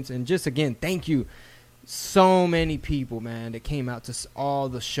experience, and just again, thank you. So many people, man, that came out to all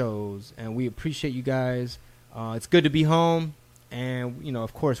the shows, and we appreciate you guys. It's good to be home. And, you know,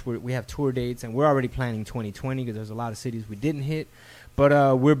 of course, we have tour dates, and we're already planning 2020 because there's a lot of cities we didn't hit.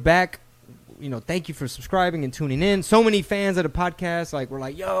 But we're back. You know, thank you for subscribing and tuning in. So many fans of the podcast, like, we're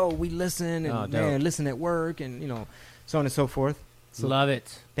like, yo, we listen, and man, listen at work, and, you know, so on and so forth. So love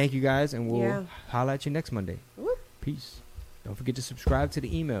it. Thank you, guys, and we'll holla at you next Monday. Whoop. Peace. Don't forget to subscribe to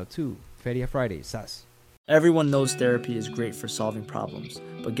the email, too. Feria Fridays. Sas. Everyone knows therapy is great for solving problems,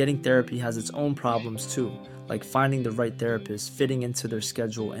 but getting therapy has its own problems too, like finding the right therapist, fitting into their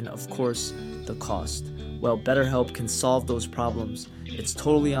schedule, and of course, the cost. Well, BetterHelp can solve those problems. It's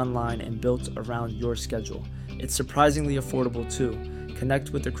totally online and built around your schedule. It's surprisingly affordable too. Connect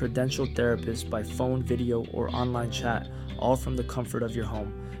with a credentialed therapist by phone, video, or online chat, all from the comfort of your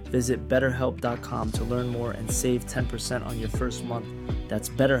home. Visit BetterHelp.com to learn more and save 10% on your first month. That's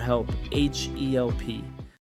BetterHelp, H-E-L-P.